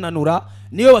Liliane Kananura,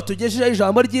 niyo watugejeje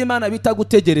ijambo ry'Imana bita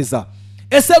gutegereza.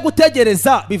 Ese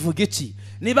gutegereza bivuga iki?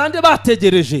 Ni bande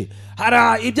bategereje?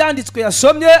 Hari ibyanditswe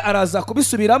yasomye araza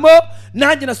kubisubiramo,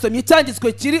 nanjye nasomye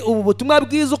icyanditswe kiri ubu butumwa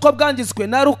bwiza uko bwanditswe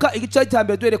na Luka igice cya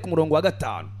 2 duhere ku murongo wa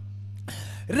 5.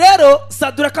 Rero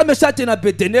Saduraka Meshaki na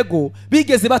Bedenego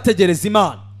bigeze bategereza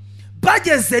Imana,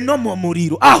 bageze no mu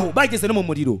muriro. Aho bageze no mu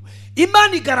muriro,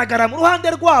 Imana igaragara mu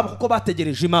ruhande rwabo kuko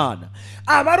bategereje Imana.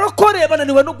 Abarokore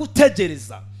bananiwe no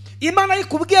gutegereza. Imana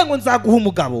yikubwiye ngo nzaguha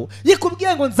umugabo,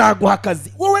 yikubwiye ngo nzaguha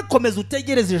akazi, wowe komeza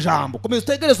utegereze ijambo, komeza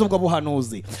utegereze ubwo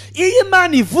buhanuzi. Iyo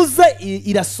Imana ivuze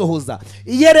irasohoza.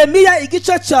 Yeremiya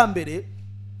igice cya 1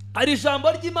 ari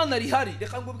ijambo ry'Imana rihari.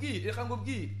 Reka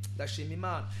ngubwire ndashima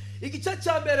Imana. Igice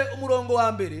cya 1 umurongo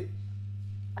wa 1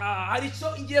 hari cyo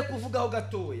ngiye kuvugaho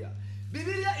gatoya.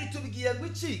 Bibiliya itubwiye ngo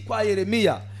iki kwa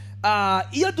Yeremiya.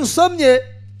 Iyo dusomye,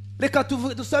 reka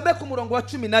dusome ku murongo wa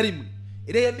 11.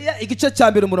 Yeremiya igice cya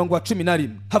 1 umurongo wa 11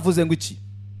 havuze ngo iki?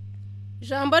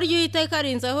 Ijambo ry'Uwiteka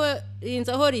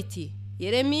rinzaho riti,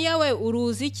 Yeremiya we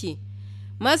uruzi iki?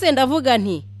 Maze ndavuga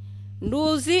nti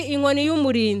nduzi inkoni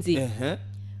y'umurinzi.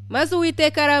 Maze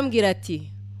Uwiteka arambwira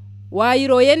ati,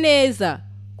 wayiroye neza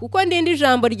kuko ndindi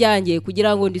ijambo ryanjye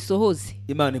kugira ngo ndisohoze.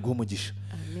 Imana igumugisha.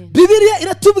 Bibiliya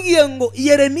iratubwiye ngo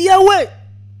Yeremiya we,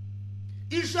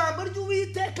 ijambo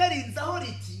ry'Uwiteka rinzaho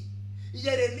riti,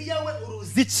 Yeremiya we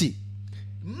uruzi iki?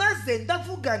 Maze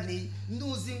ndavuga nti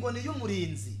nduzi inkoni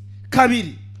y'umurinzi.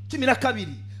 2:12.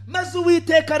 Maze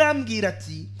Uwiteka arambwira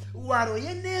ati,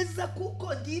 waroye neza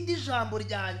kuko ndindi ijambo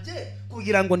ryanjye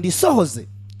kugira ngo ndisohoze.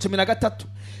 13.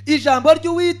 Ijambo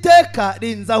ry'Uwiteka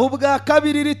rinzaho ubwa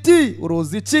 2 riti,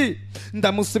 uruzi iki?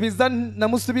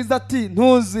 Ndamusubiza ati,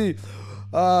 ntuzi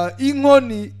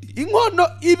inkono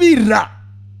ibira.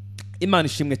 Imana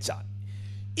ishimwe cyane.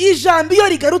 Ijambo iyo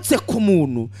rigarutse ku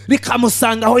muntu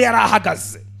rikamusanga aho yari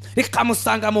ahagaze,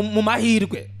 rikamusanga mu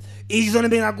mahirwe. Izo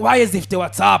nimero naguhaye zifite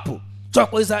WhatsApp,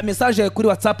 cyokoza message kuri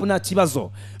WhatsApp nta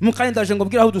kibazo. Mukanye ndaje ngo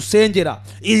bwira aho dusengera.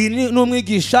 Iyi ni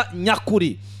umwigisha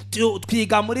nyakuri,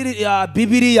 twiga muri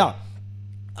Bibiliya.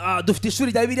 Dufite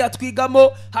ishuri rya Bibiliya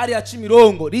twigamo hari ya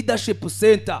Kimirongo Leadership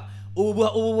Center.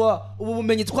 ubu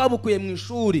bumenyi twabukuye mu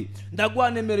ishuri. Ndaguha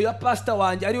nimero ya pastor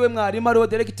wanjye ariwe mwarimu ariwe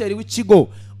directeur w'ikigo.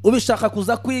 Ubishaka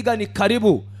kuza kwiga ni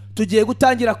karibu. Tugiye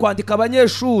gutangira kwandika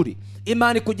abanyeshuri.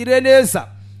 Imana ikugirire neza.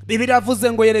 Bibiliya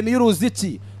yavuze ngo Yeremiya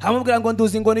uruziki, hamubwira ngo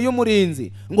nduzi ngo ni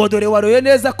y'umurinzi, ngo dore waroye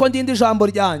neza ko ndindi ijambo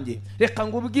ryanjye. Reka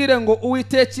ngubwire ngo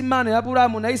Uwiteka Imana ya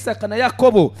Aburahamu na Isaka na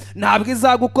Yakobo ntabwo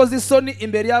izagukoza isoni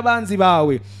imbere y'abanzi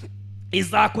bawe.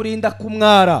 Izakurinda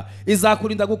kumwara,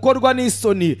 izakurinda gukorwa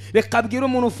n'isoni. Reka bwira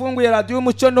umuntu ufunguye radio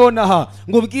y'umucyo nonaha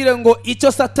ngubwire ngo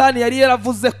icyo Satani yari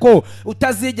yaravuze ko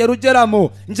utazigera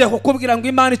ugeramo, nje kukubwira ngo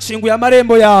Imana icinguye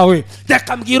amarembo yawe.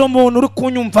 Reka mbwira umuntu uri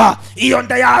kunyumva, iyo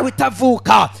nda yawe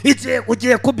itavuka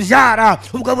ugiye kubyara,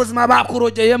 ubwo buzima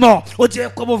bakurogeyemo ugiye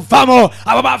kubuvamo.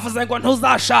 Aba bavuze ngo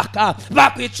ntuzashaka,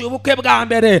 bakwiciye ubukwe bwa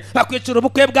mbere, bakwicira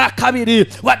ubukwe bwa kabiri,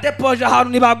 wadepoje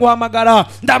ahantu nibaguhamagara,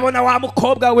 ndabona wa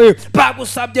mukobwa we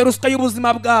bagusabye ruswa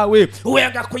y'ubuzima bwawe,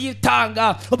 wenga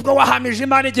kuyitanga, ubwo wahamije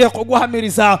Imana igiye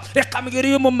kuguhamiriza. Reka mbwira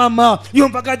uyu mumama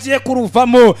yumvaga agiye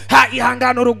kuruvamo,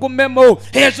 ihangana urugumemo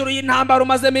hejuru y'intambara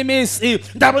umazemo iminsi,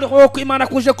 ndabona ko Imana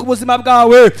kuje ku buzima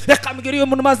bwawe. Reka mbwira uyu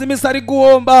muntu umaze iminsi ari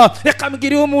guhomba, reka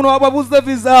mbwira uyu muntu wababuze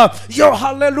visa, yo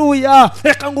haleluya.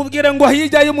 Reka ngubwire ngo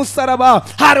hirya y'umusaraba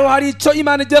hari icyo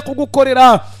Imana igiye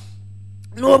kugukorera.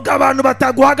 Nubwo abantu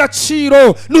bataguha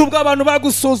agaciro, nubwo abantu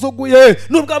bagusuzuguye,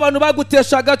 nubwo abantu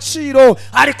bagutesha agaciro,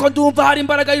 ariko ndumva hari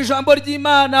imbaraga y'ijambo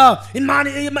ry'Imana.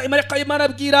 Imana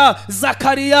abwira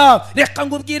Zakariya, reka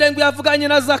ngubwire ngo yavuganye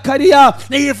na Zakariya,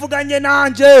 niyivuganye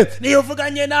nanje,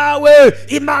 niyivuganye nawe.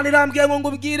 Imana irambwiye ngo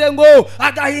ngubwire ngo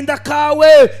agahinda kawe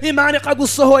Imana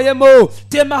ikagusohoyemo.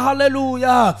 Tema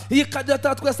haleluya.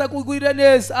 Ikadata twese kugwire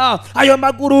neza. Ayo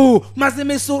maguru maze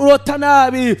iminsi urota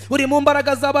nabi, uri mu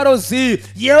mbaraga z'abarozi.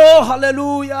 Yo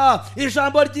haleluya.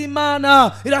 Ijambo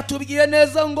ry'Imana iratubwiye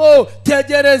neza ngo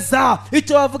tegereza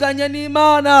icyo wavuganye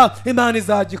n'Imana, Imana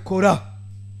izagikora,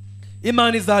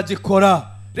 Imana izagikora.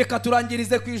 Reka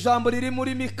turangirize ku ijambo riri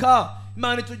muri Mika.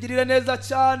 Imana itugirire neza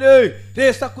cyane,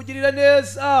 resa kugirire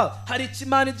neza. Hari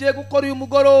Imana igiye gukora uyu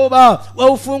mugoroba.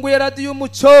 Wowe ufunguye radio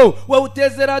y'umucyo, wowe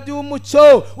uteze radio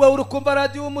y'umucyo, wowe urukumva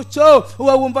radio y'umucyo,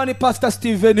 wowe wumva ni Pastor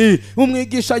Steven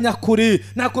umwigisha nyakuri.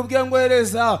 Nakubwiye ngo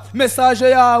hereza message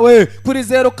yawe kuri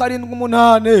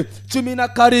 078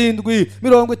 17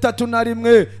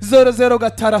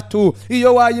 31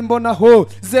 iyo wayimbonaho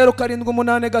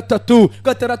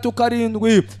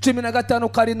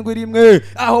 0783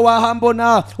 aho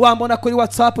wambona kuri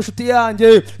WhatsApp nshuti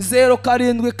yanjye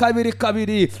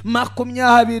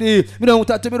 0722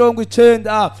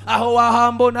 20 aho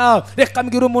wahambona. Reka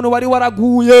mbwira umuntu wari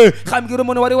waraguye, kambwira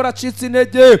umuntu wari waracitse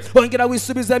intege, ongera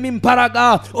wisubizemo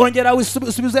imbaraga, ongera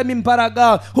wisubizemo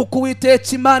imbaraga, kuko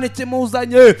Uwiteka Imana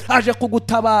ikimuzanye aje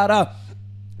kugutabara.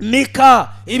 Mika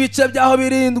ibice byaho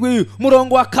 7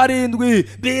 murongo wa 7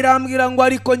 birambwira ngo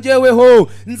ariko njyeweho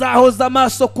nzahoza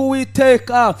amaso ku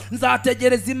Uwiteka,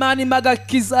 nzategereza Imana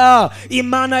imagakiza,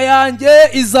 Imana yanjye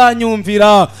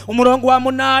izanyumvira. Umurongo wa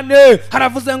 8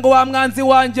 haravuze ngo wa mwanzi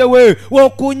wanjye we wo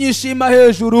kunyishima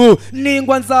hejuru,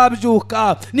 ningwa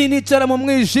nzabyuka, ninicara mu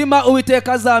mwijima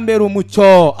Uwiteka azambera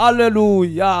umucyo.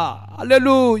 Haleluya.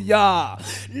 Haleluya.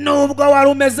 Nubwo wari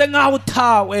umeze nkaho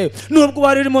utawe, nubwo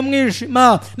wari mu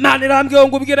mwijima, Imana irambwiye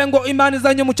ngo ubwire ngo Imana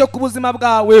izanye umucyo ku buzima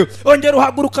bwawe. Ongera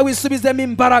uhaguruka wisubizemo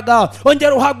imbaraga,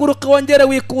 ongera uhaguruka, ongera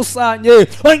wikusanye,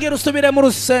 ongera usubire mu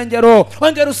rusengero,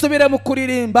 ongera usubire mu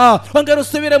kuririmba, ongera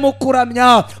usubire mu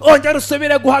kuramya, ongera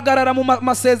usubire guhagarara mu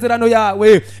masezerano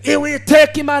yawe.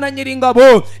 Uwiteka Imana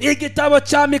Nyiringabo, igitabo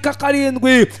cya Mika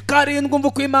 7 umva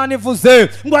uko Imana ivuze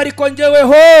ngo ariko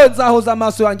njyeweho nzahoza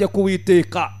amaso yanjye ku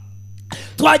Uwiteka.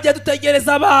 Twagiye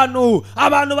dutegereza abantu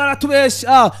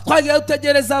baratubesha, twagiye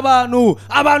dutegereza abantu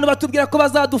batubwira ko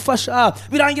bazadufasha,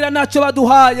 birangira ntacyo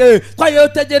baduhaye. Twagiye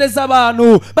dutegereza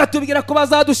abantu batubwira ko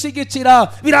bazadushigikira,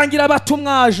 birangira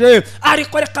batumwaje.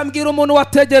 Ariko reka mbwira umuntu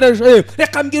wategereje,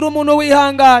 reka mbwira umuntu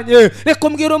wihanganye, reka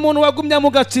mbwira umuntu wagumya mu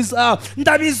gakiza.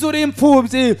 Ndabizi uri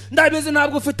imfubyi, ndabizi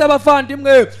ntabwo ufite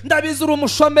abavandimwe, ndabizi uri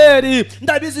umushomeri,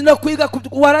 ndabizi no kwiga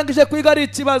warangije kwiga ari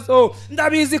ikibazo,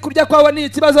 ndabizi kurya kwawe ni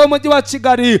ikibazo mu mujyi wa Kigali.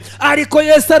 kigali, ariko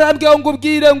Yesu arambwiye ngo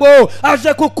ubwire ngo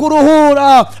aje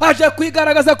kukuruhura, aje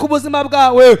kwigaragaza ku buzima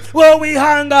bwawe. Wowe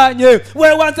wihanganye,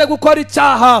 wowe wanze gukora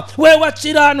icyaha, wowe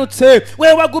wakiranutse,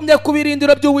 wowe wagumye ku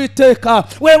birindiro by'Uwiteka,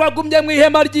 wowe wagumye mu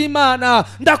ihema ry'Imana.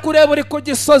 Ndakureba uri ku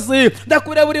gisozi,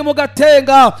 ndakureba uri mu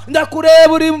Gatenga,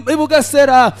 ndakureba uri i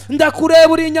Bugesera,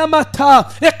 ndakureba uri i Nyamata.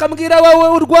 Reka mbwira wowe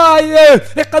urwaye,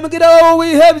 reka mbwira wowe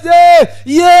wihebye,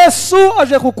 Yesu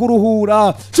aje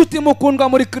kukuruhura. Nshuti mukundwa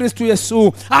muri Kristo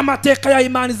Yesu, amateka ya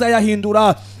Imana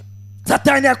izayahindura.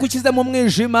 Satani yakukize mu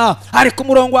mwijima, ariko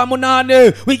umurongo wa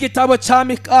 8 w'igitabo cya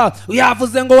Mika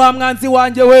yavuze ngo wa mwanzi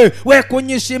wanjye we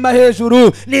kunyishima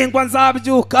hejuru, ningwa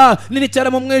nzabyuka ninicare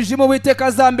mu mwijima, Uwiteka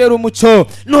azambera umucyo.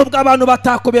 Nubwo abantu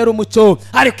batakubera umucyo,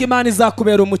 ariko Imana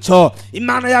izakubera umucyo.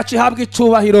 Imana yacu ihabwa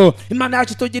icyubahiro, Imana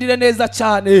yacu itugirire neza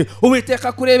cyane,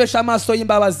 Uwiteka kurebesha amaso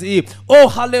y'imbabazi. Oh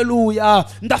haleluya,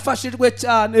 ndafashijwe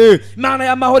cyane. Imana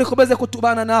y'amahoro ikomeze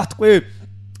kutubana natwe.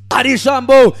 Hari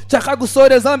ijambo nshaka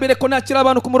gusoreza mbere ko nakira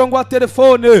abantu ku murongo wa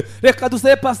telefone. Reka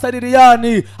dusabe Pastor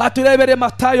Liliane aturebere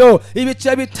Matayo ibice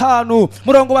 5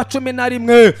 murongo wa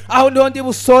 11, aho niho ndi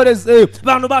busoreze.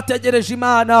 Abantu bategereje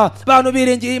Imana, abantu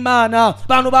biringiye Imana,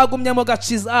 abantu bagumye mu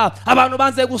gakiza, abantu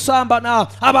banze gusambana,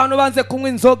 abantu banze kunywa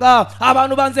inzoga,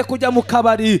 abantu banze kujya mu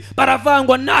kabari,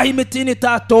 baravangwa naho imitini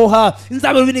itatoha,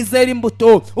 inzabibu nizera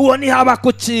imbuto. Uwo ni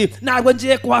Habakuki, ntabwo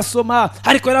ngiye kuhasoma,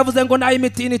 ariko yaravuze ngo naho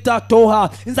imitini itatoha,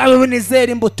 inzabibu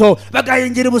nizera imbuto,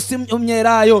 bagahingira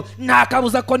ubusumyerayo, nta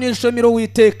kabuza ko nishimira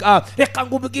Uwiteka. Reka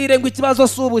ngubwire ngo ikibazo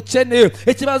si ubukene,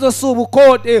 ikibazo si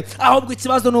ubukode, ahubwo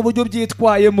ikibazo ni uburyo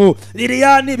byitwayemo.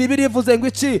 Liliane, Bibiliya ivuze ngo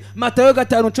iki? Matayo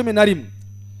 5:11,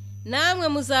 namwe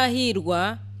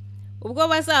muzahirwa ubwo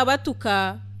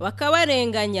bazabatuka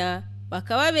bakabarenganya,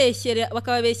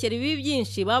 bakababeshyera ibi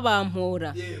byinshi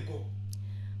babampora.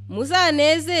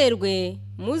 Muzanezerwe,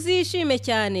 muzishime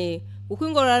cyane, kuko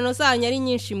ingororano zanyu ari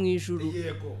nyinshi mu ijuru,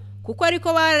 kuko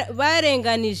ariko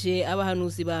barenganije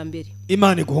abahanuzi ba mbere.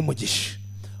 Imana iguha umugisha.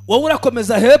 Wowe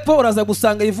urakomeza hepfo uraza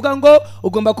gusanga ivuga ngo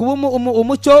ugomba kuba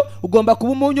umucyo, ugomba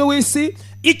kuba umunyu w'isi.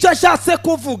 Icyo ashatse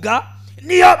kuvuga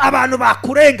niyo abantu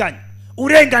bakurenganya,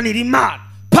 urenganira Imana.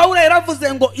 Paulo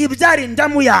yaravuze ngo ibyari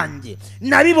ndamu yanjye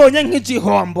nabibonye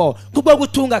nk'igihombo kubwo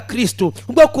gutunga Kristo,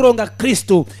 kubwo kuronga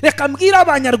Kristo. Reka mbwira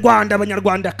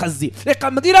abanyarwandakazi,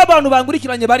 reka mbwira abantu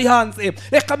bangurikiranye bari hanze,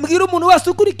 reka mbwira umuntu wese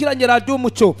ukurikiranye radio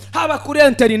Umucyo, haba kuri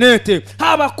internet,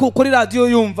 haba kuri radio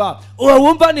Yumva. Uwo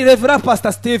wumva ni Reverend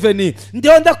Pastor Steven.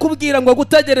 Ndiyo ndakubwira ngo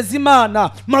gutegereza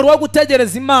Imana, maruwa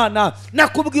gutegereza Imana.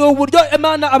 Nakubwiye uburyo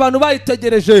Imana abantu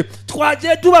bayitegereje.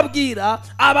 Twagiye tubabwira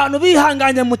abantu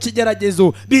bihanganye mu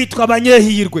kigeragezo bitwa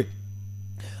abanyehirwe.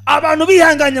 Abantu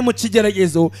bihanganye mu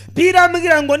kigeragezo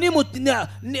birambwira ngo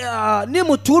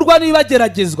nimuturwa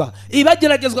nibageragezwa,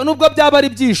 ibageragezwa nubwo byaba ari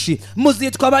byinshi,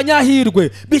 muzitwa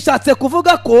abanyahirwe. Bishatse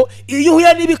kuvuga ko iyo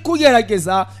uhuye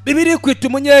n'ibikugerageza Bibiliya kwita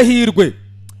umunyehirwe.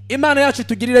 Imana yacu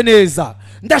tugirire neza.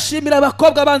 Ndashimira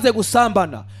abakobwa banze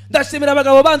gusambana, ndashimira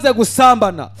abagabo banze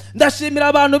gusambana, ndashimira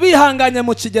abantu bihanganye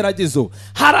mu kigeragezo.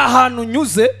 Hari ahantu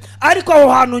nyuze, ariko aho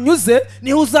hantu nyuze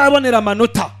niho uzabonera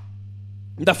amanota.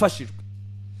 Ndafashijwe.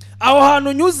 Aho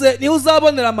hantu nyuze niho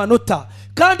uzabonera amanota,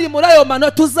 kandi muri ayo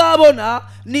manota uzabona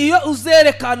niyo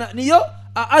uzerekana, niyo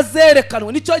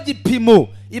azerekanwa, nicyo gipimo.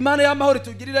 Imana y'amahoro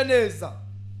tugirire neza.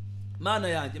 Mana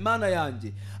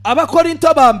yanjye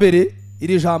Abakorinto ba mbere,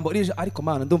 iri jambo ariko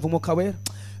Mana ndumva umwuka wera.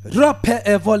 Rope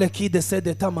evole qui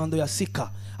décède tamando ya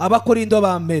sika. Abakorinto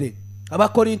ba mbere,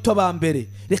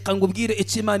 reka ngubwire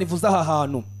icyo Imana ivuze aha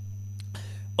hantu.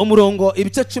 Umurongo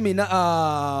ibice 10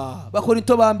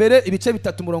 Abakorinto ba mbere ibice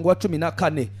 3 umurongo wa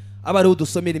 14, abari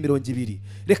udusomera 200.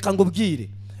 Reka ngubwire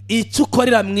icyo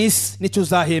ukorera mu isi nicyo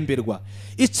uzahemberwa.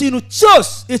 Ikintu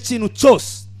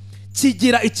cyose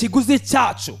kigira ikiguzi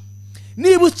cyacu.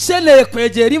 Niba ukeneye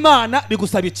kwegera Imana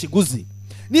bigusaba ikiguzi,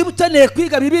 niba ukeneye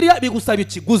kwiga Bibiliya bigusaba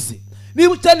ikiguzi,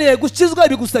 niba ukeneye gukizwa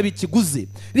bigusaba ikiguzi.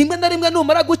 Rimwe na rimwe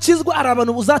numara gukizwa hari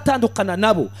abantu uzatandukana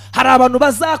nabo, hari abantu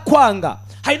bazakwanga,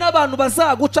 hari n'abantu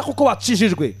bazaguca kuko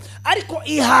wacishijwe. Ariko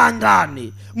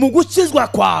ihangane mu gukizwa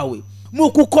kwawe,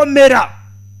 mu gukomera,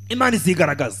 Imana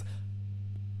izigaragaza.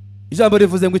 Ijambo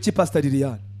rivuze ngo iki Pastor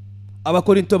Liliane?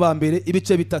 Abakorinto ba mbere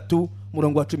ibice 3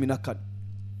 umurongo wa 14.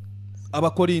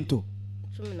 Abakorinto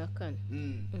 14.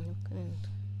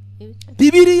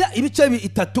 Bibiliya ibice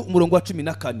 3 umurongo wa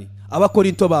 14.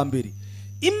 Abakorinto ba mbere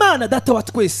Imana data wa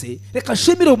twese, reka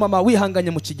nshimire mama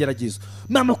wihanganye mu kigeragezo.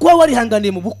 Mama kuba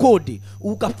warihanganiye mu bukode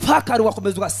ugapfakara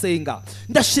ugakomeza ugasenga.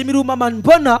 Ndashimira mama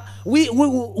mbona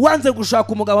wanze gushaka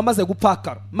umugabo amaze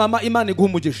gupfakara. Mama Imana iguha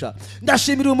umugisha.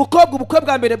 Ndashimira umukobwa ubukwe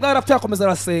bwa mbere bwarapfa akomeza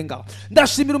arasenga.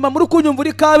 Ndashimira mama uri kunyumva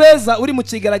uri Kabeza uri mu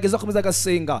kigeragezo akomeza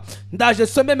agasenga. Ndaje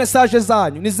some message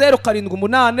zanyu ni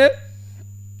 078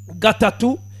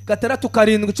 gatatu gatandatu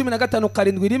karindwi 15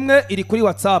 karindwi rimwe iri kuri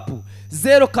WhatsApp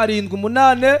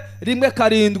 078 rimwe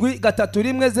karindwi gatatu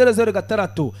rimwe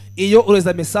 00 iyo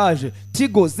ureza message.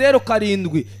 Tigo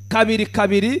 07 kabiri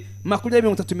kabiri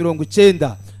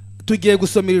 20 tugiye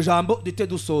gusomera ijambo dite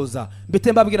dusoza.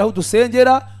 Mbite mbabwira aho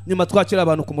dusengera nyuma twakira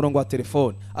abantu ku murongo wa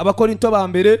telefone. Abakorinto ba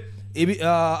mbere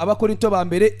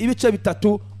ibice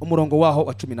 3 umurongo waho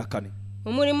wa 14.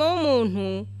 Umurimo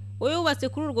w'umuntu uyubatse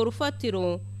kuri urwo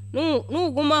rufatiro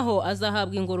nugumaho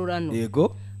azahabwa ingororano.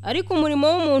 Yego. Ariko umurimo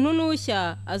w'umuntu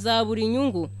nushya azabura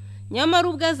inyungu, nyamara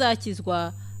ubwo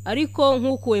azakizwa ariko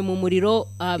nkukuwe mu muriro.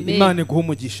 Amen. Imana iguha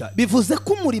umugisha. Bivuze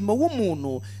ko umurimo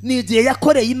w'umuntu ni igihe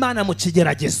yakoreye Imana mu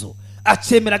kigeragezo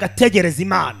akemera agategereza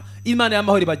Imana. Imana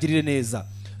y'amahoro ibagirire neza.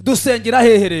 Dusengera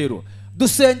hehe rero?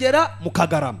 Dusengera mu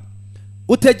Kagarama.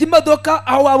 Utega imodoka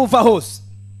aho waba uva hose,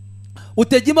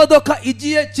 utega imodoka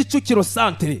igiye Kicukiro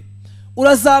centre,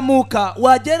 urazamuka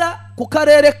wagera ku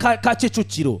karere ka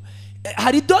Kicukiro,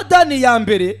 hari dodani ya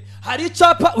mbere, hari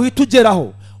icapa uhita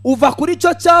ugeraho. Uva kuri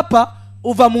icyo cyapa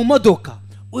uva mu modoka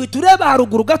uhita ureba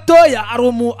haruguru gatoya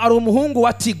ari umuhungu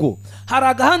wa Tigo, hari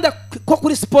agahanda ko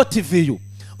kuri Sport View,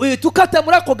 uhita ukata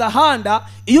muri ako gahanda.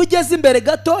 Iyo ugeze imbere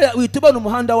gatoya uhita ubona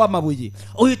umuhanda w'amabuye,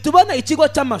 uhita ubona ikigo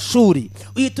cy'amashuri,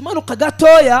 uhita umanuka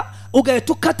gatoya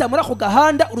ugahita ukata muri ako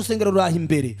gahanda. Urusengero ruraha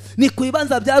imbere ni ku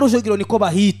Ibanza bya Rujugiro niko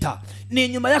bahita, ni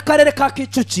inyuma y'akarere ka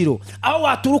Kicukiro. Aho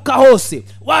waturuka hose,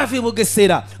 wava i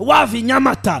Bugesera, wava i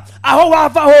Nyamata, aho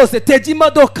wava hose tega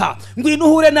imodoka, ngwino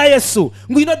uhure na Yesu,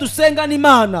 ngwino dusengana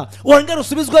Imana, wongere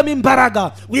usubizwemo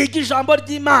imbaraga, wiga ijambo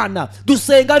ry'Imana.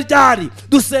 Dusenga ryari?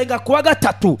 Dusenga kuwa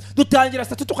gatatu, dutangira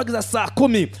saa 3 tukageza saa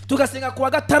 10, tugasenga kuwa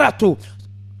gatandatu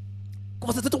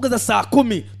kuva saa 3 kugeza saa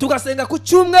 10, tugasenga ku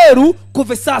cyumweru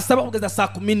kuva saa 7 kugeza saa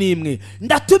 11.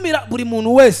 Ndatumira buri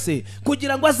muntu wese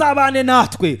kugira ngo azabane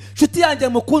natwe. Nshuti yanjye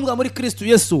mukundwa muri Kristo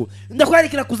Yesu,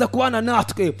 ndakwarikira kuza kubana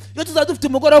natwe iyo tuzadufite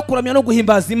umugore wo kuramya no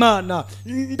guhimbaza Imana.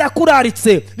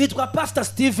 Ndakuraritse, nitwa Pastor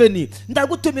Steven,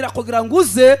 ndagutumira kugira ngo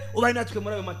uze ubane natwe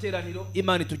muri ayo materaniro.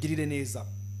 Imana itugirire neza.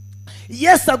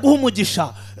 Yesu aguha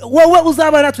umugisha. Wowe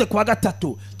uzaba natwe kuwa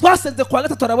gatatu. Twasenze kuwa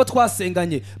gatatu, harabo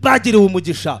twasenganye bagiriwe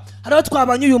umugisha, harabo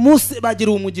twabanye uyu munsi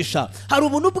bagiriwe umugisha. Hari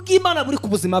ubuntu bw'Imana buri ku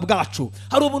buzima bwacu,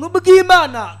 hari ubuntu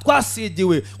bw'Imana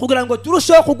twasigiwe kugira ngo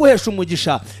turusheho kuguhesha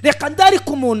umugisha. Reka ndari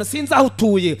ku muntu sinzi aho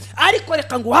utuye, ariko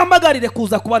reka nguhamagarire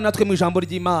kuza kubana natwe mu ijambo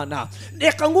ry'Imana.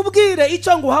 Reka ngubwire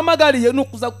icyo nguhamagariye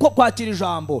nukuza kwakira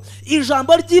ijambo.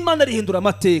 Ijambo ry'Imana rihindura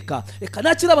amateka. Reka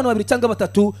nakira abantu 2 cyangwa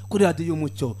 3 kuri radio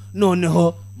Umucyo,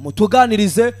 noneho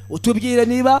mutuganirize utubwire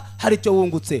niba hari icyo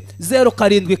wungutse.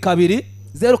 072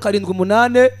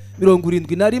 078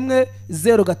 71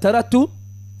 06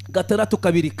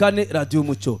 624 radio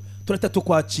Umucyo. Turata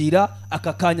tukwakira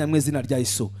aka kanya mu izina rya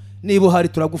Yesu. Niba uhari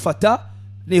turagufata,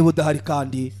 niba udahari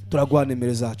kandi turaguha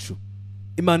nimero zacu.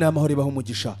 Imana y'amahoro ibaho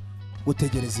umugisha.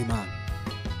 Gutegereza Imana.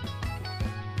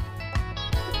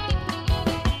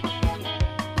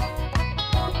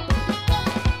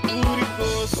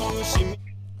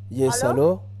 Yes,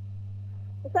 hello.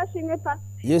 Usashimwe pa.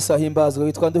 Yes, ahimbazwe.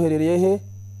 Witwa nduherereye he?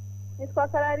 Nitwa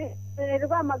Karari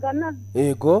Rwamagana.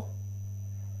 Yego.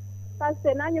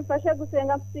 Pastor nanyu mfashe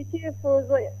gusenga mfite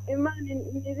icyifuzo, Imana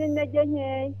nizi intege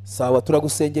nkeya. Sawa,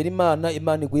 turagusengera Imana.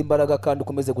 Imana iguha imbaraga kandi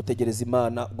ukomeze gutegereza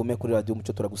Imana. Gume kuri radio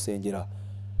Umucyo turagusengera.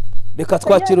 Reka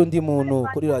twakira undi muntu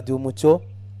kuri radio Umucyo.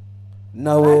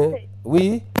 Nawe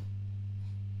wi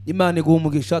Imana iguha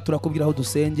umugisha. Turakubwira aho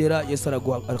dusengera. Yesu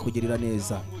arakugirira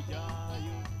neza.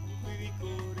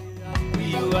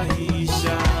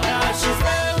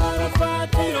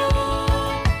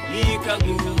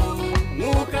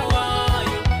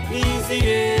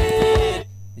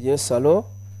 Yes, hello.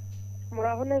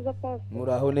 Muraho neza Pastor.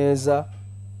 Muraho neza.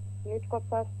 Nitwa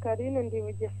Pascaline ndi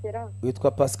Bugesera.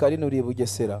 Witwa Pascaline uri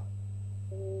Bugesera.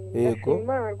 Yego.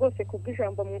 Imana rwose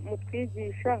kubw'ijambo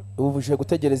mutwigisha. Ubuje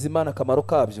gutegereza Imana akamaro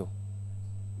kabyo.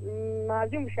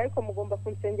 nabyumvisha ariko mugomba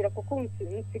kunsengera kuko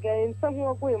nsigaye nsa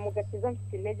nk'uwaguye mu gakiza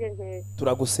mfite intege nkeya.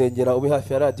 turagusengera ube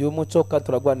hafi ya radio umuco kandi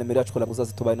turagwanemera yacu kugira ngo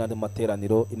uzaze tubaye n'andi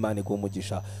materaniro Imana iguhe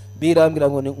umugisha. Birambira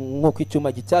ngo nk'uko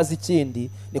icyuma gicyaza ikindi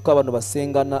niko abantu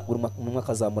basengana buri umwe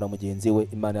akazamura mugenzi we.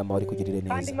 Imana y'amahoro ikugirire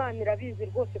neza kandi Imana irabizi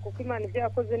rwose kuko Imana ibyo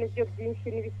yakoze n'ibyo byinshi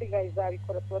n'ibisigaye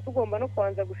izabikora. Tuba tugomba no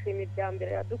kubanza gushima ibya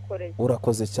mbere yadukoreye.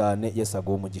 urakoze cyane. Yesu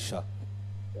aguhe umugisha.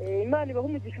 Imana ibaha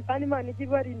umugisha kandi Imana ijya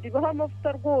ibarinda ibaha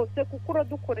amavuta rwose kuko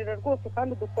uradukorera rwose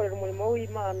kandi udukorera umurimo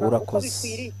w'Imana uko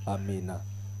bikwiriye. Amina.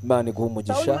 Imana iguhe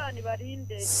umugisha. Imana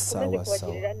ibarinde ikomeze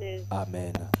kubagirira neza.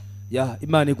 Amen. Ya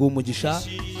Imana iguhe umugisha.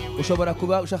 Ushobora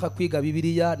kuba ushaka kwiga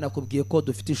Bibiliya, nakubwiye ko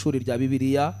dufite ishuri rya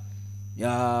Bibiliya.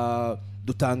 Ya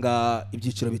dutanga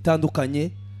ibyiciro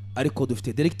bitandukanye ariko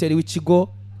dufite directeur w'ikigo.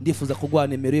 Ndifuza kugwa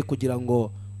nimero kugira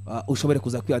ngo ushobore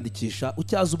kuza kwiyandikisha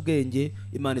ucyaza ubwenge.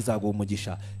 Imana izaguha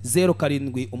umugisha.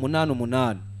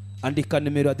 0788 andika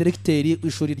nimero ya directeur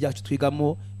w'ishuri ryacu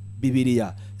twigamo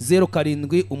Bibiliya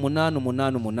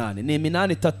 078888 ni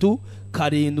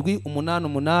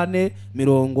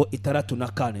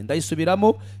 83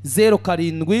 ndayisubiramo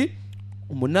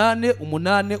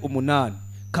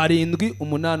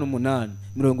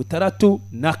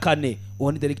 078888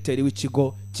 uwo ni directeur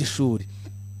w'ikigo cy'ishuri.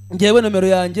 Ngewe nomero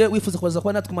yanjye wifuza kubaza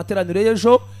kwa natwe materaniro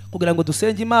y'ejo kugira ngo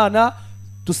dusenge Imana.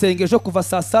 Dusenge ejo kuva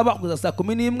saa 7 kugeza saa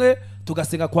 11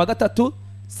 tugasenga kwa gatatu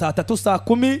saa 3 saa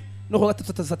 10 no kwa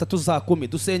gatatu saa 3 saa 10.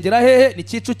 Dusengera hehe? Ni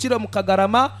Kicukiro mu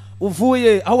Kagarama.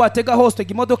 Uvuye aho watega hose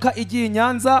imodoka igiye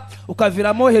Nyanza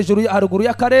ukaviramo hejuru haruguru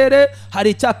y'akarere hari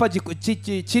icyapa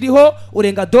kiriho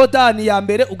urenga dodani ya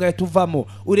mbere ugahita uvamo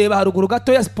ureba haruguru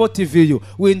gato ya Sport View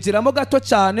winjiramo gato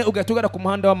cyane ugahita ugera ku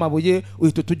muhanda w'amabuye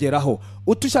uhita utugeraho.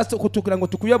 Utushatse kutukira ngo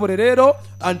tukuyobore rero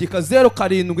andika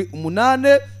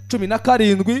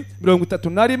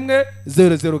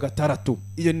 0717310006.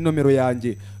 Iyo ni nomero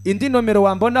yanjye. Indi nomero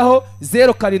wambonaho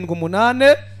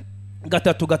 0788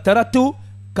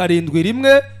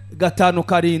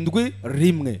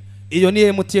 71571. Iyo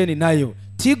ni MTN nayo.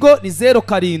 Tigo ni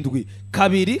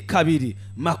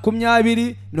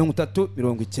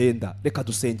 0722203090. Reka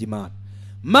dusenge Imana.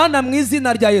 Mana mu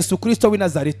izina rya Yesu Kristo w'i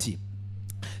Nazareti,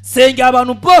 sengera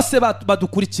abantu bose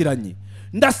badukurikiranye.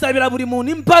 Ndasabira buri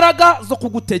muntu imbaraga zo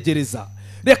kugutegereza.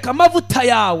 Reka amavuta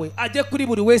yawe ajye kuri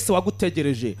buri wese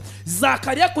wagutegereje.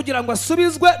 Zakariya kugira ngo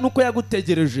asubizwe nuko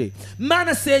yagutegereje.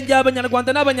 Mana sengera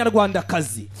abanyarwanda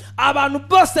n'abanyarwandakazi, abantu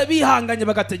bose bihanganye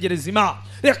bagategereza Imana.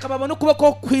 Reka babone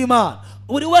ukuboko kw'Imana.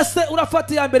 Buri wese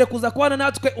urafata ya mbere kuza kubana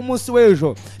natwe umunsi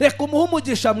w'ejo. Reka umuhe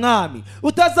umugisha mwami.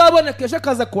 Utazabonekesha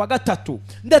kaza kuwa gatatu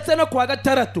ndetse no kuwa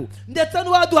gatandatu ndetse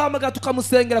n'uwaduhamagara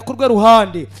tukamusengera ku rwe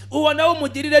ruhande. Uwo nawe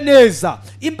umugirire neza.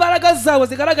 Imbaraga zawe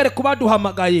zigaragare ku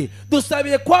baduhamagaye.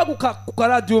 Dusabiye kwaguka ku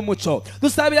radio umuco.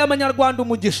 Dusabiye abanyarwanda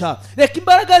umugisha. Reka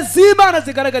imbaraga z'Imana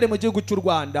zigaragare mu gihugu cy'u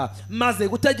Rwanda, maze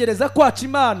gutegereza kwacu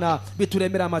Imana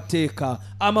bituremera amateka.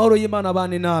 Amahoro y'Imana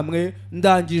bane namwe.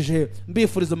 Ndangije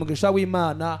mbifuriza umugisha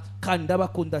w'Imana kandi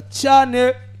ndabakunda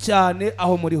cyane cyane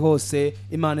aho muri hose.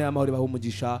 Imana y'amahoro ibahe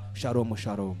umugisha. Shalom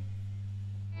shalom.